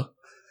chipper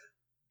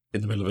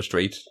in the middle of a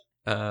street.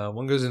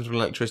 One goes into an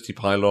electricity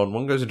pylon.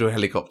 One goes into a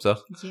helicopter.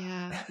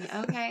 Yeah.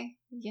 Okay.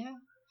 Yeah.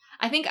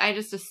 I think I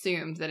just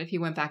assumed that if he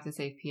went back to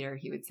save Peter,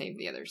 he would save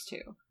the others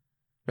too.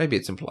 Maybe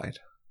it's implied.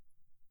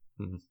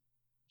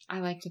 I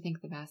like to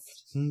think the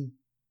best.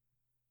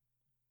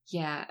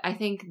 Yeah, I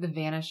think the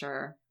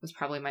Vanisher was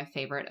probably my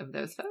favorite of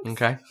those folks.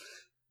 Okay.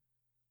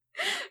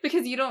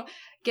 Because you don't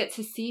get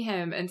to see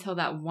him until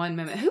that one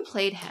moment. Who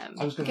played him?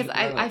 Because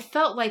I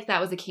felt like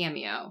that was a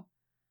cameo.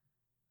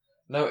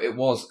 No, it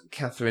was.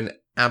 Catherine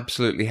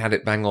absolutely had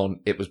it bang on.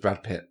 It was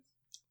Brad Pitt.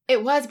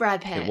 It was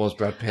Brad Pitt. It was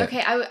Brad Pitt.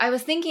 Okay, I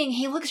was thinking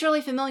he looks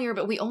really familiar,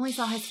 but we only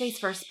saw his face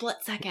for a split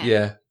second.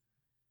 Yeah.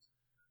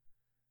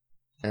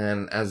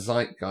 And as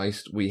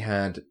Zeitgeist, we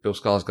had Bill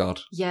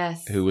Skarsgård.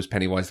 Yes. Who was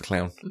Pennywise the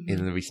Clown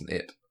in the recent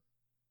It.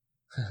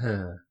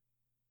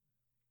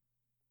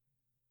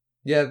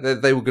 Yeah,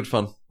 they were good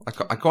fun.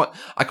 I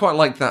quite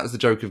liked that as the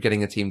joke of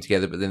getting a team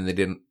together, but then they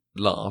didn't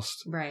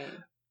last. Right.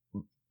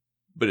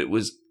 But it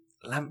was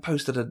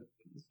lampshaded.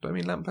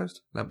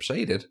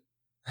 Lampshaded.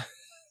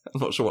 I'm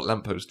not sure what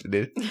lampposted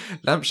is.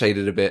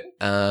 Lampshaded a bit.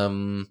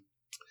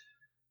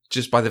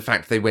 Just by the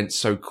fact they went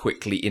so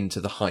quickly into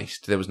the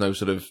heist. There was no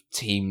sort of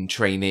team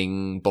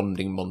training,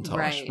 bonding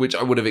montage, which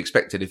I would have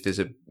expected if this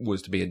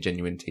was to be a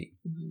genuine team.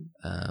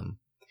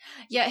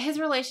 Yeah, his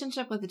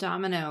relationship with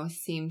Domino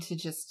seemed to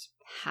just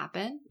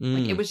happen.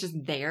 Like, it was just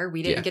there.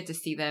 We didn't get to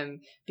see them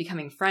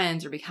becoming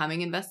friends or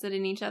becoming invested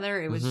in each other.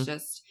 It was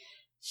just,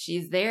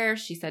 she's there.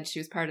 She said she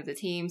was part of the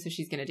team, so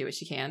she's going to do what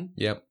she can.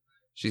 Yep.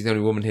 She's the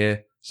only woman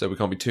here, so we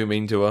can't be too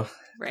mean to her.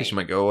 Because she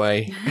might go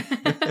away.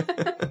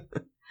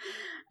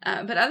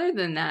 But other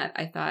than that,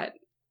 I thought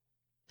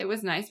it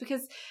was nice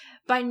because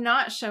by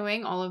not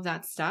showing all of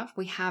that stuff,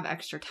 we have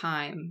extra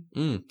time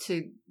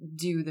to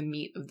do the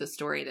meat of the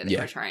story that they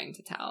were trying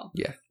to tell.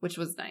 Yeah. Which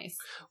was nice.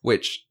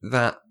 Which,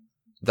 the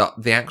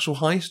actual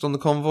heist on the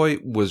convoy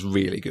was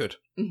really good.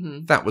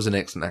 That was an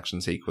excellent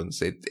action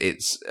sequence.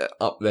 It's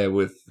up there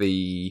with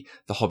the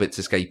hobbits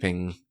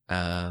escaping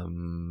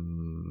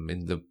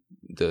in the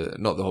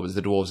not the hobbits,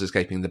 the dwarves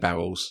escaping the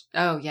barrels.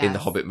 Oh yeah, in the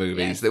Hobbit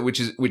movies,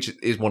 which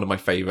is one of my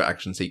favorite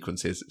action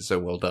sequences. It's so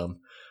well done.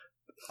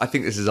 I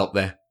think this is up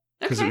there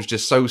because it was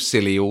just so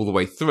silly all the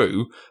way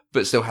through,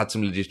 but still had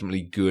some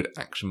legitimately good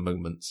action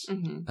moments.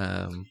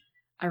 I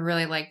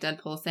really like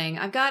Deadpool saying,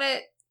 "I've got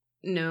it."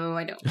 No,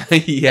 I don't.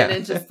 Yeah, and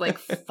then just like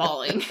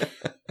falling.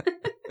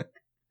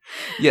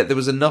 Yeah, there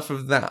was enough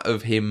of that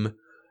of him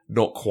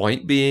not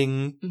quite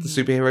being the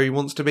superhero he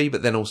wants to be,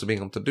 but then also being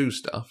able to do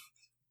stuff.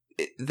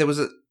 There was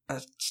a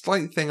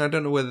slight thing, I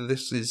don't know whether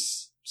this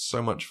is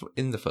so much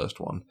in the first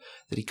one,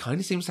 that he kind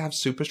of seems to have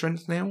super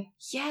strength now.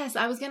 Yes,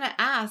 I was going to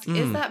ask,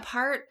 is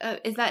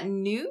that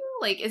new?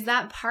 Like, is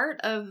that part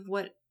of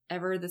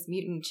whatever this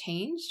mutant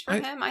changed for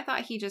him? I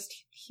thought he just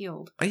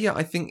healed. Yeah,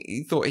 I think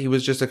he thought he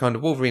was just a kind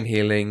of Wolverine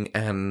healing,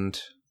 and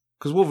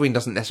because Wolverine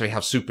doesn't necessarily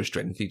have super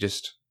strength, he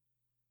just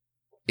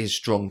is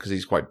strong because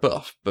he's quite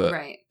buff, but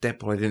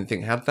Deadpool I didn't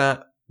think had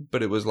that,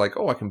 but it was like,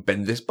 oh, I can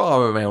bend this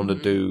bar around a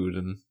dude,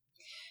 and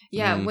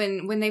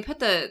when they put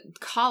the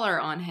collar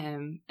on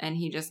him and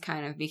he just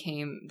kind of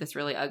became this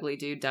really ugly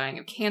dude dying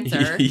of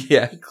cancer, he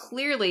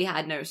clearly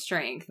had no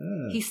strength.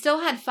 He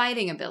still had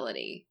fighting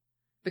ability,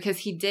 Because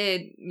he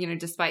did,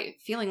 despite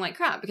feeling like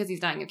crap because he's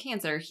dying of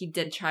cancer, he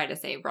did try to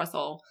save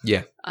Russell.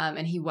 Yeah.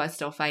 And he was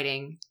still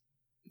fighting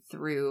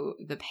through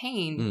the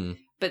pain. Mm.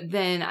 But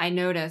then I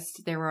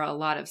noticed there were a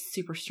lot of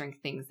super strength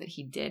things that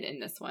he did in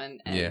this one.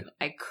 And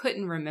I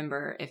couldn't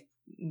remember if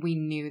we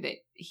knew that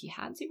he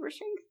had super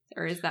strength,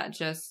 or is that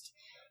just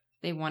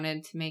they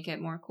wanted to make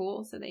it more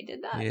cool, so they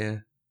did that? Yeah.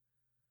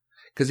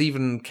 Because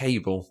even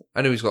Cable,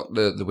 I know he's got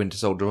the Winter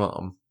Soldier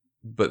arm,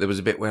 but there was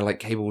a bit where like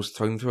Cable was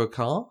thrown through a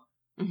car.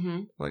 Mm-hmm.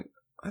 Like,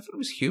 I thought it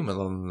was human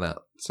other than that.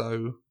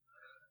 So,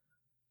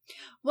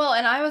 well,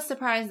 and I was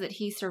surprised that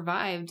he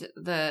survived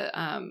the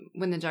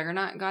when the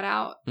Juggernaut got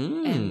out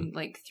and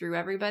like threw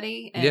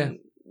everybody. And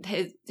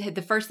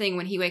the first thing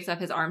when he wakes up,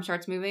 his arm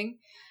starts moving.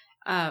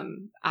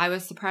 I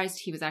was surprised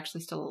he was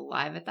actually still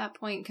alive at that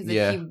point, because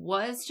if he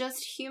was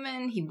just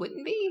human, he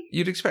wouldn't be.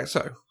 You'd expect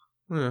so.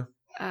 Yeah.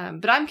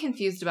 But I'm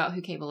confused about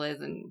who Cable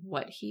is and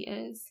what he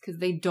is, because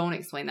they don't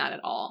explain that at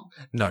all.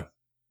 No.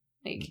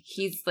 Like,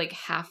 he's like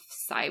half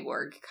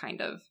cyborg, kind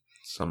of.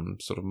 Some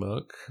sort of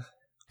merc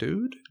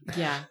dude?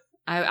 Yeah.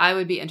 I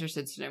would be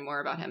interested to know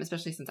more about him,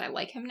 especially since I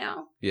like him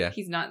now. Yeah.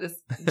 He's not this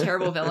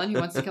terrible villain who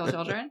wants to kill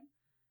children.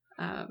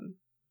 But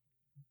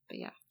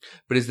yeah.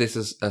 But is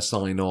this a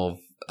sign of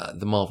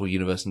the Marvel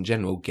Universe in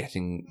general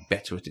getting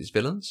better at its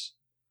villains?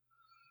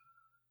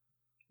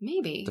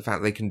 Maybe. The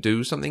fact they can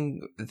do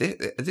something...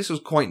 This was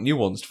quite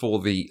nuanced for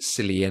the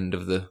silly end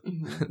of the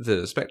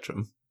the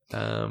spectrum.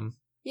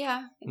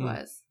 Yeah, it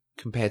was.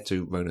 Compared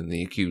to Ronan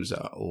the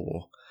Accuser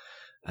or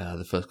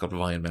the first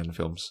couple of Iron Man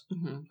films.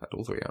 In fact,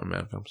 all 3 Iron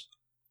Man films.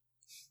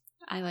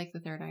 I like the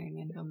third Iron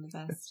Man film the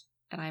best.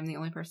 And I'm the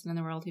only person in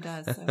the world who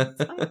does, so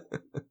it's fine.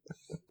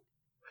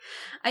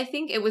 I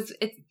think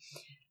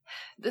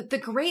the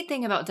great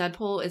thing about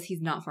Deadpool is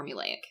he's not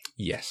formulaic.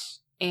 Yes.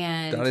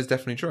 And that is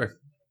definitely true.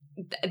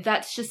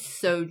 That's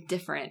just so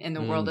different in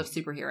the world of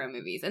superhero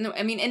movies. And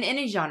I mean, in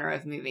any genre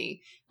of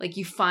movie, like,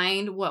 you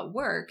find what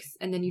works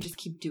and then you just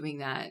keep doing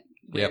that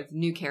with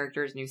new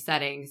characters, new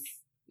settings,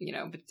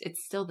 but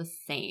it's still the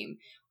same.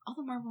 All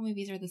the Marvel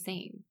movies are the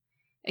same.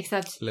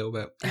 Except a little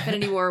bit.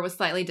 Infinity War was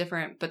slightly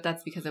different, but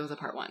that's because it was a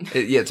part 1.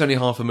 It's only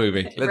half a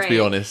movie. Let's be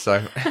honest.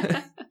 So,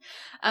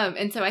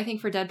 and so I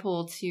think for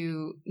Deadpool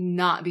to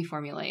not be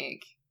formulaic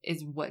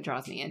is what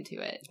draws me into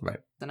it. Right.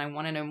 And I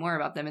want to know more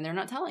about them, and they're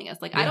not telling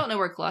us. Like, I don't know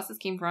where Colossus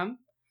came from.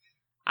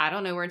 I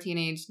don't know where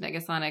Teenage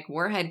Negasonic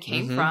Warhead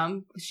came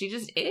from. She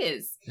just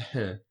is.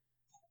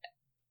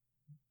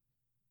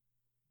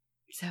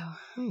 So,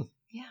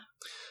 yeah.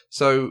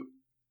 So,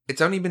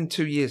 it's only been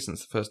 2 years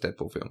since the first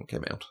Deadpool film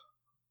came out.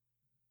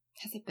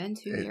 Has it been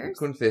 2 years?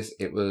 According to this,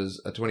 it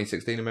was a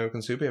 2016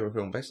 American superhero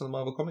film based on the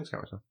Marvel Comics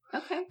character.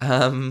 Okay.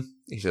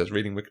 He says,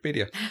 reading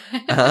Wikipedia.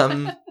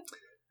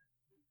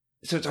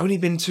 So it's only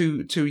been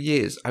two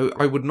years.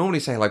 I would normally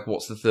say, like,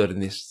 what's the third in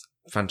this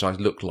franchise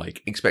look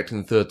like?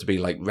 Expecting the third to be,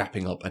 like,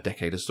 wrapping up a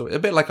decade of story. A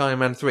bit like Iron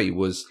Man 3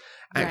 was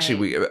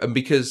actually... Right. And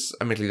because,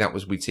 admittedly, that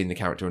was... We'd seen the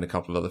character in a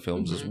couple of other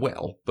films as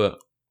well. But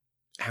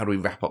how do we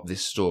wrap up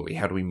this story?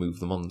 How do we move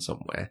them on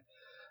somewhere?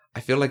 I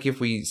feel like if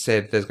we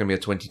said there's going to be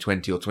a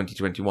 2020 or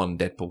 2021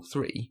 Deadpool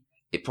 3,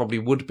 it probably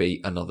would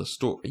be another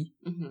story,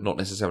 not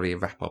necessarily a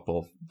wrap-up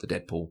of the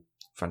Deadpool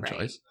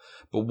franchise.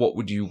 Right. But what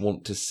would you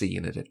want to see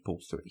in a Deadpool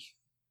 3?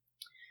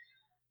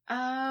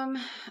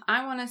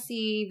 I want to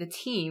see the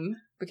team,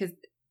 because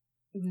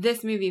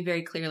this movie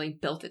very clearly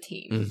built a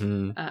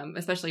team,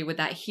 especially with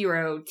that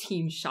hero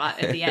team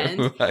shot at the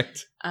end. Right.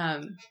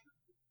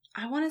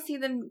 I want to see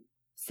them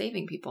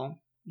saving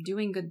people,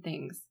 doing good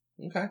things.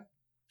 Okay.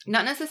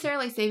 Not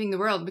necessarily saving the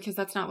world, because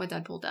that's not what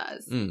Deadpool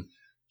does.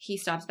 He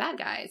stops bad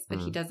guys, but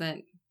he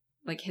doesn't,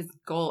 like, his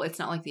goal, it's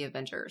not like the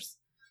Avengers.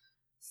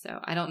 So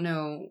I don't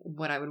know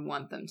what I would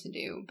want them to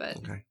do, but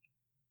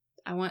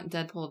I want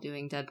Deadpool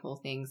doing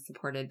Deadpool things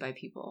supported by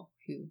people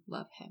who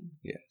love him.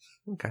 Yeah.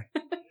 Okay.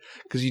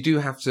 Because you do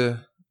have to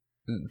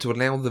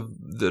allow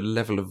the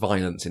level of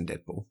violence in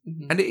Deadpool,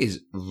 and it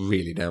is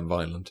really damn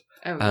violent.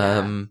 Oh,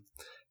 yeah.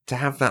 To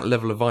have that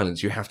level of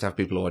violence, you have to have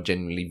people who are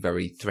genuinely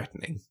very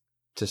threatening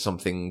to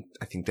something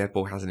I think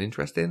Deadpool has an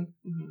interest in.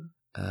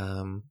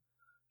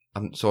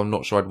 So I'm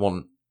not sure I'd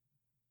want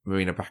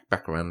Marina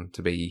Baccarin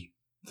to be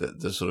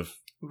the sort of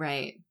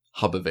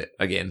hub of it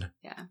again.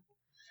 Yeah.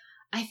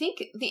 I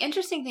think the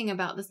interesting thing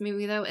about this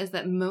movie, though, is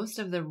that most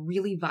of the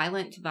really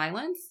violent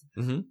violence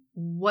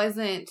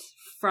wasn't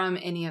from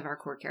any of our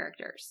core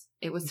characters.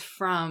 It was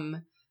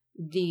from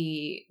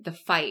the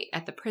fight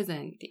at the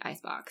prison, the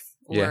icebox,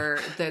 or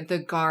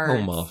the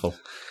guards. Oh, Marvel.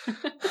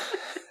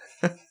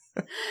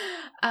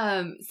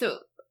 So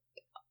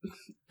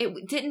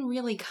it didn't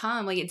really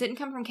come, like, it didn't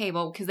come from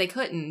Cable, because they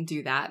couldn't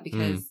do that,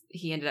 because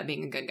he ended up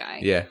being a good guy.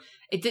 Yeah.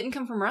 It didn't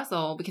come from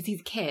Russell, because he's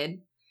a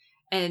kid.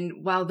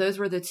 And while those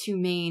were the two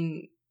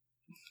main,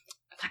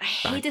 God, I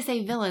hate to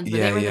say villains, but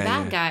they were the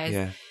bad guys.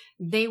 Yeah.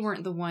 They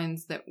weren't the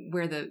ones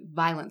where the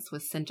violence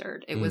was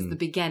centered. It was the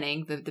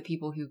beginning, the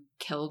people who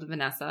killed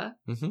Vanessa,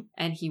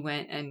 and he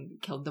went and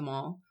killed them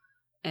all.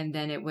 And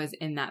then it was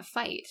in that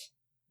fight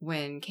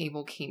when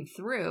Cable came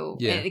through.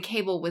 Yeah. And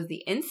Cable was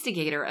the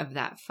instigator of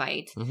that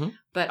fight, Mm-hmm.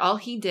 but all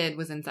he did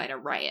was incite a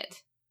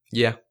riot.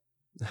 Yeah.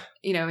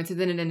 And so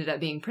then it ended up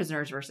being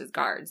prisoners versus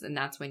guards, and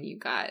that's when you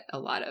got a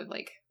lot of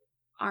like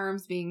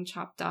arms being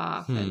chopped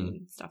off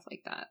and stuff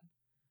like that.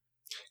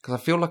 Because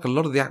I feel like a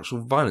lot of the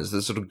actual violence,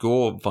 the sort of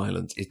gore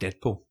violence, is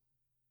Deadpool.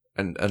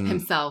 And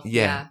Himself,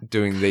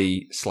 doing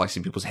the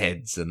slicing people's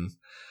heads and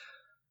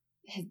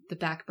the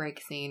back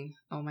break scene.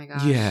 Oh my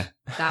gosh. Yeah.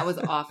 That was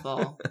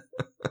awful.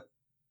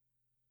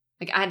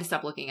 Like, I had to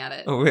stop looking at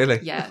it. Oh,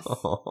 really? Yes.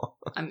 Oh.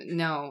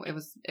 No, it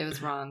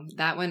was wrong.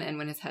 That one and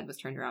when his head was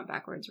turned around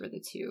backwards were the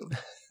two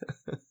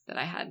that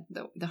I had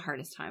the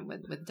hardest time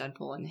with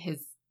Deadpool and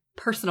his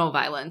personal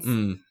violence.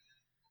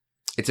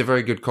 It's a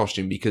very good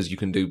costume because you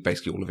can do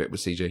basically all of it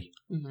with CG.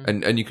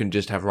 Mm-hmm. And you can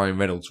just have Ryan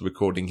Reynolds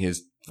recording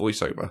his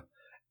voiceover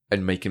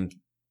and make him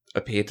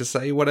appear to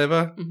say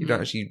whatever. Mm-hmm. You don't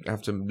actually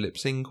have to lip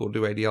sync or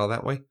do ADR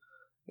that way.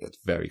 It's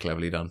very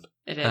cleverly done.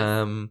 It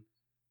is.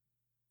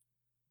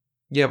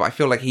 Yeah, but I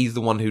feel like he's the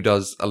one who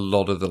does a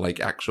lot of the like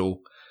actual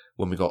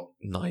when we got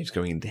knives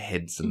going into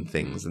heads and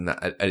things, and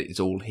that it's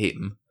all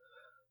him.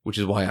 Which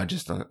is why I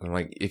just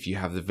like if you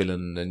have the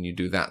villain and you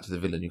do that to the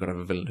villain, you've got to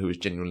have a villain who is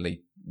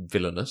genuinely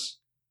villainous.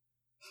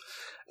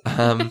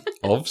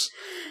 Ovs.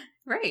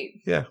 Right.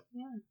 Yeah.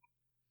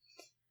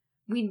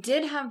 We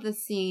did have the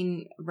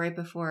scene right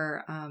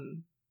before. What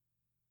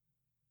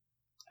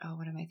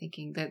am I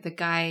thinking? The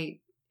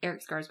guy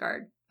Eric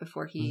Skarsgård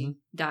before he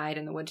died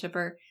in the wood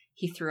chipper.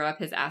 He threw up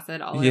his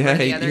acid all over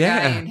the other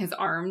guy, and his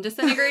arm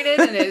disintegrated,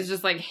 and it was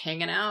just like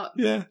hanging out.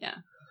 Yeah.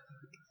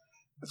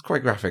 That's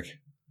quite graphic.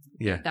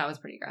 Yeah. That was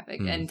pretty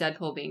graphic. And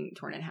Deadpool being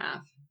torn in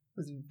half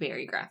was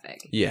very graphic.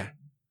 Yeah.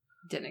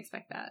 Didn't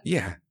expect that.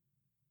 Yeah.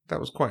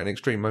 That was quite an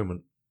extreme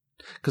moment.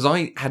 Because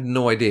I had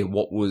no idea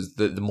what was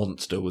the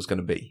monster was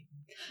going to be.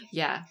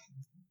 Yeah.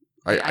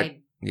 I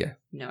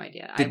no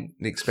idea. Didn't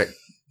expect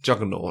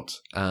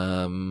Juggernaut.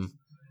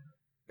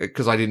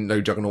 Because I didn't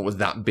know Juggernaut was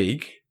that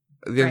big.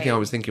 The only thing I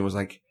was thinking was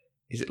like,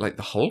 is it like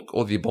the Hulk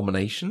or the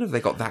Abomination? Have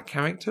they got that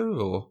character?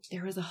 Or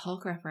there was a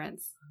Hulk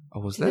reference. Oh,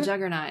 was to there? the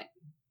Juggernaut.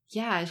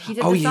 Yeah, he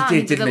did the song.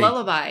 He did the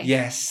lullaby.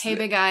 Yes. Hey,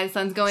 big guy, the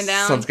sun's going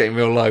down. Sun's getting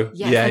real low.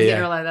 Yeah, sun's getting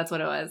real low. That's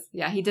what it was.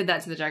 Yeah, he did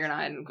that to the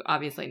Juggernaut, and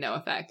obviously no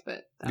effect,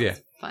 but that was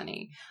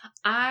funny.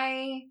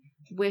 I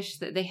wish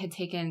that they had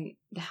taken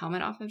the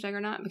helmet off of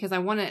Juggernaut because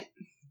I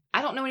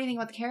don't know anything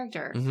about the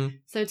character. Mm-hmm.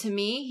 So to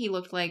me, he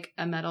looked like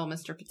a metal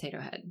Mr. Potato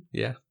Head.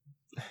 Yeah.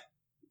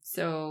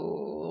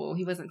 So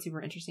he wasn't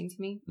super interesting to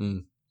me.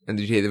 And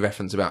did you hear the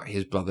reference about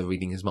his brother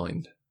reading his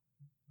mind?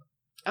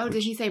 Oh,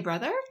 did he say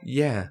brother?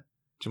 Yeah.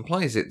 Which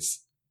implies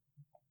it's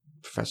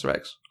Professor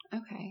X.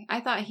 Okay. I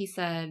thought he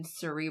said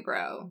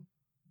Cerebro,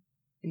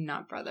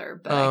 not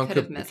brother, but I could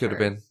have missed Could have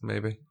been,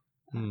 maybe.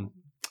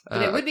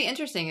 But it would be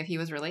interesting if he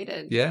was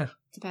related to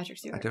Patrick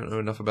Stewart. I don't know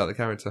enough about the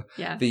character.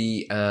 Yeah.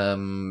 The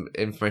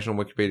information on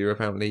Wikipedia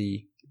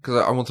apparently...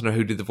 Because I want to know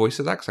who did the voice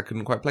of that, because I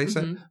couldn't quite place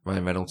it.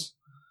 Ryan Reynolds.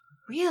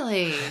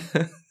 Really?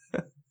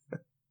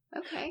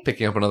 Okay.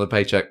 Picking up another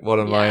paycheck. Well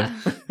done, Ryan.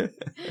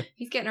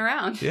 He's getting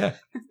around. Yeah.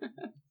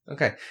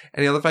 Okay.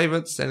 Any other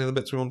favourites? Any other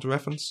bits we want to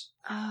reference?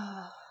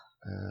 I'm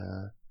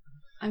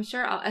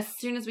sure as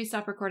soon as we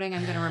stop recording,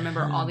 I'm going to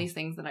remember all these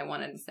things that I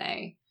wanted to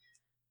say.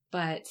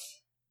 But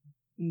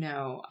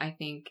no, I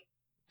think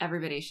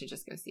everybody should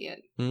just go see it.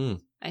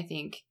 I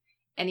think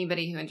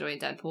anybody who enjoyed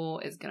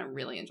Deadpool is going to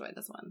really enjoy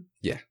this one.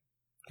 Yeah.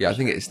 Yeah, I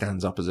think it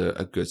stands up as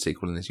a good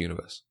sequel in this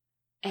universe.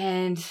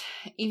 And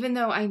even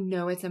though I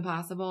know it's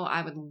impossible,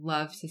 I would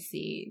love to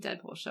see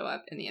Deadpool show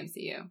up in the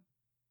MCU.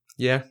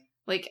 Yeah.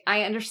 Like,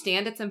 I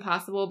understand it's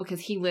impossible because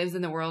he lives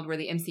in the world where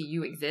the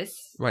MCU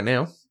exists. Right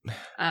now.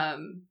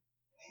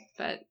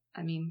 But,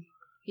 I mean,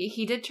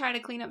 he did try to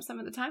clean up some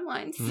of the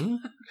timelines.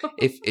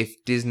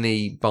 If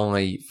Disney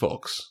buy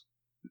Fox,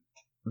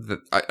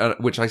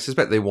 which I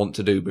suspect they want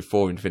to do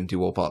before Infinity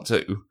War Part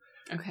 2.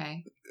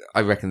 Okay.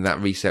 I reckon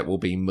that reset will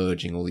be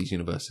merging all these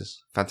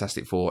universes.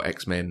 Fantastic Four,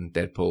 X-Men,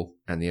 Deadpool,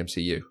 and the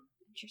MCU.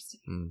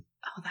 Interesting.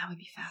 Oh, that would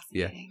be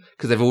fascinating. Yeah,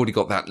 because they've already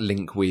got that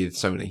link with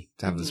Sony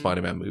to have the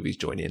Spider-Man movies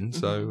join in,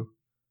 so...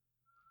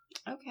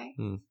 Okay.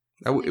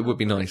 It would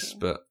be nice,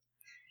 but...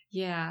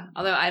 Yeah,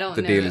 although I don't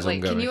know. Deal is like,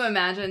 ongoing. Can you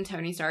imagine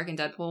Tony Stark and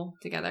Deadpool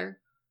together?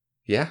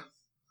 Yeah.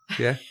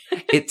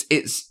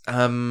 It's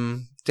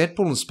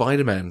Deadpool and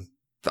Spider-Man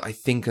that I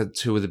think are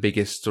two of the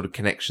biggest sort of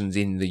connections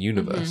in the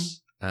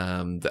universe.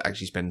 That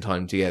actually spend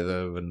time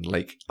together and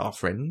like are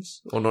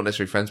friends, or not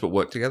necessarily friends, but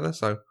work together.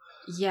 So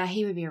yeah,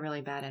 he would be a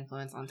really bad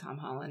influence on Tom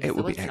Holland. It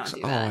would be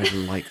excellent. Oh, I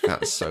like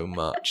that so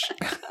much.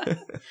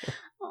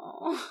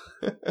 Oh,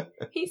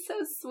 he's so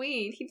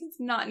sweet. He does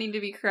not need to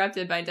be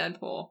corrupted by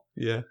Deadpool.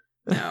 Yeah.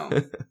 No.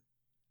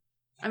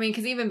 I mean,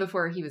 because even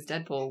before he was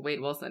Deadpool,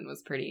 Wade Wilson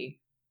was pretty.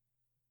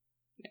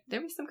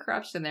 There was some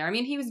corruption there. I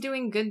mean, he was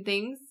doing good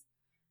things,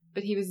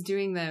 but he was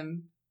doing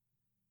them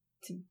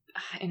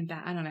in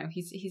bad. I don't know.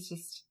 He's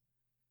just.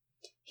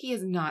 He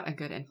is not a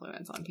good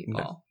influence on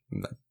people.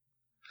 No.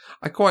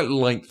 I quite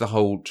like the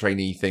whole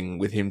trainee thing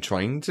with him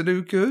trying to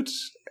do good,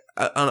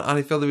 and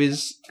I feel there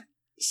is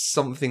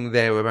something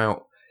there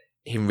about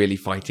him really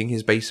fighting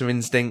his baser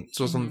instincts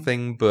or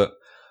something, but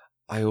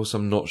I also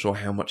am not sure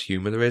how much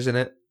humour there is in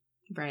it.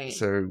 Right.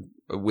 So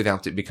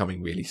without it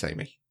becoming really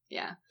samey.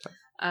 Yeah.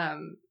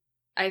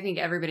 I think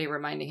everybody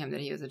reminding him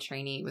that he was a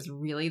trainee was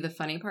really the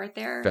funny part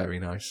there. Very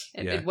nice.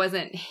 It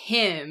wasn't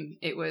him.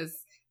 It was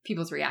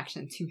people's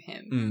reaction to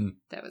him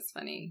that was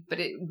funny. But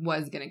it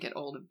was going to get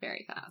old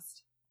very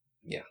fast.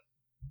 Yeah.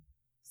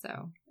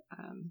 So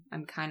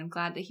I'm kind of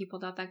glad that he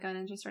pulled out that gun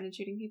and just started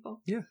shooting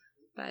people. Yeah.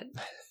 But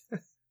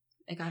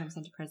it got him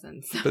sent to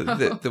prison. So.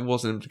 But there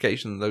was an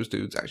implication that those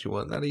dudes actually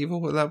weren't that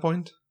evil at that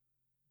point.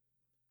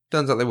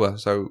 Turns out they were,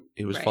 so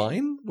he was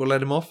fine. We'll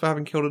let him off for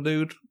having killed a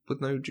dude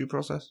with no due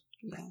process.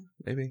 Yeah.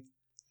 Maybe.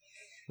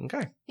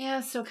 Okay.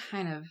 Yeah, still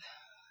kind of,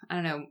 I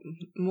don't know,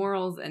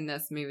 morals in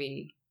this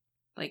movie,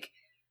 like,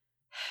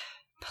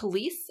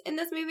 police in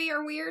this movie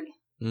are weird.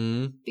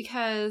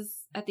 Because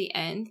at the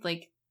end,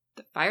 like,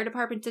 the fire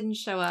department didn't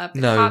show up,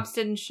 the cops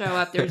didn't show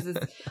up, there's this,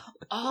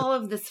 all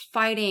of this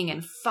fighting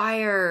and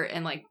fire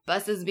and, like,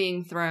 buses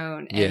being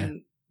thrown,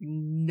 and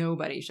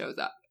nobody shows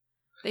up.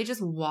 They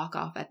just walk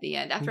off at the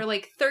end after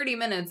like 30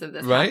 minutes of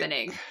this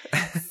happening.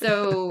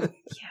 So,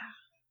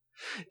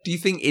 yeah. Do you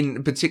think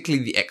in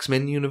particularly the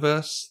X-Men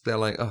universe, they're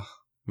like, oh,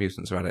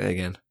 mutants are at it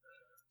again.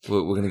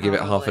 We're going to give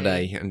it half a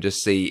day and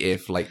just see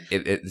if like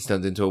it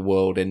turns into a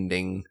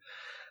world-ending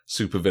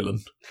supervillain.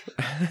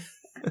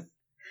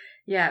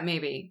 Yeah,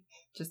 maybe.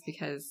 Just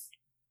because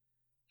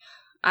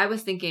I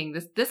was thinking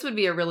this would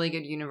be a really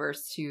good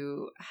universe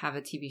to have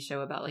a TV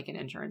show about like an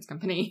insurance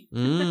company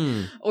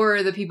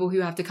or the people who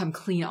have to come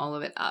clean all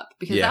of it up,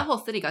 because that whole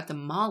city got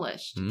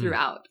demolished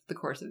throughout the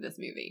course of this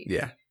movie.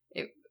 Yeah.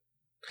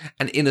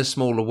 And in a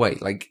smaller way,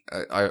 like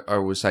I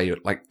always say,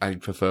 like I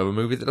prefer a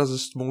movie that does a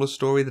smaller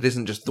story that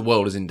isn't just the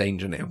world is in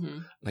danger now.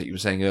 Like you were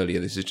saying earlier,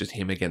 this is just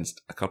him against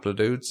a couple of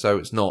dudes. So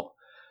it's not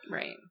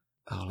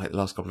like the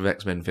last couple of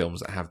X-Men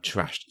films that have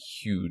trashed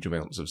huge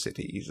amounts of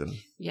cities. And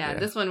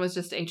this one was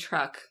just a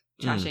truck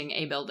trashing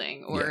a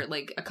building or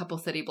like a couple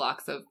city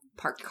blocks of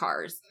parked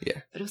cars. Yeah.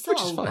 But it was still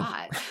a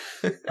lot.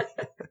 Okay.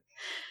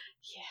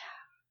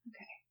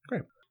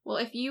 Great. Well,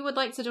 if you would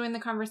like to join the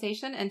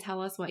conversation and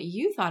tell us what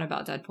you thought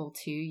about Deadpool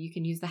 2, you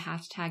can use the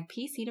hashtag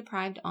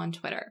PCDeprived on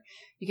Twitter.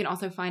 You can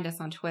also find us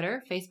on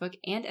Twitter, Facebook,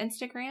 and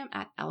Instagram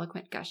at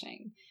Eloquent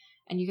Gushing.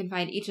 And you can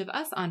find each of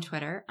us on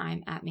Twitter.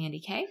 I'm at Mandy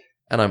K.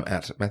 And I'm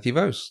at Matthew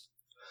Vose.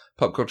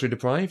 Pop Culture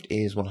Deprived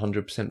is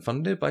 100%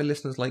 funded by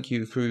listeners like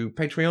you through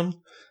Patreon.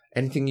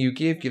 Anything you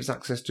give gives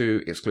access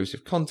to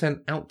exclusive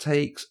content,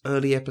 outtakes,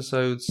 early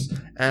episodes,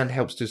 and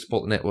helps to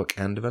support the network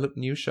and develop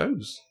new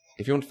shows.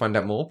 If you want to find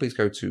out more, please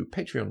go to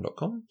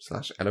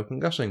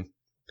patreon.com/eloquentgushing.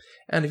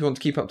 And if you want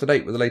to keep up to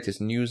date with the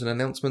latest news and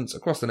announcements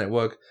across the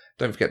network,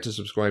 don't forget to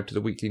subscribe to the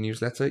weekly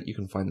newsletter. You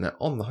can find that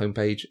on the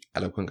homepage,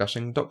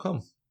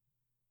 eloquentgushing.com.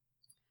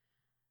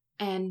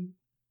 And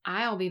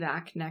I'll be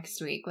back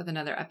next week with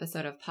another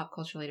episode of Pop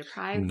Culturally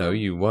Deprived. No,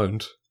 you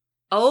won't.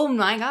 Oh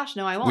my gosh,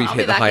 no, I won't. We've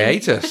hit the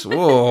hiatus.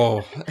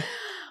 Whoa.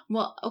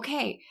 Well,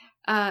 okay.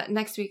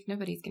 Next week,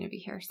 nobody's going to be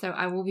here. So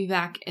I will be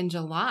back in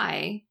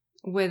July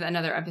with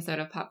another episode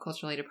of Pop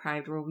Culturally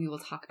Deprived where we will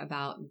talk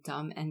about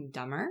Dumb and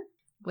Dumber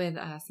with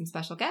some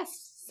special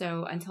guests.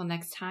 So until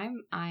next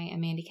time, I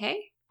am Mandy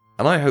K.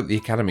 And I hope the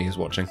Academy is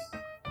watching.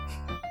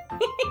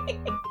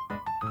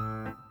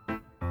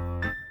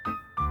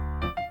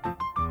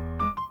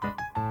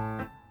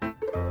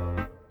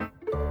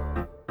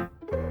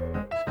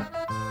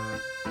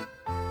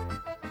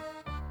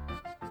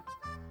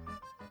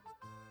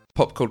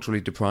 Pop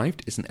Culturally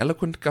Deprived is an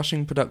Eloquent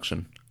Gushing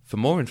production. For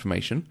more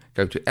information,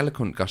 go to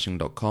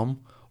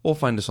eloquentgushing.com or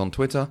find us on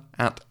Twitter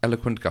at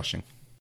eloquentgushing.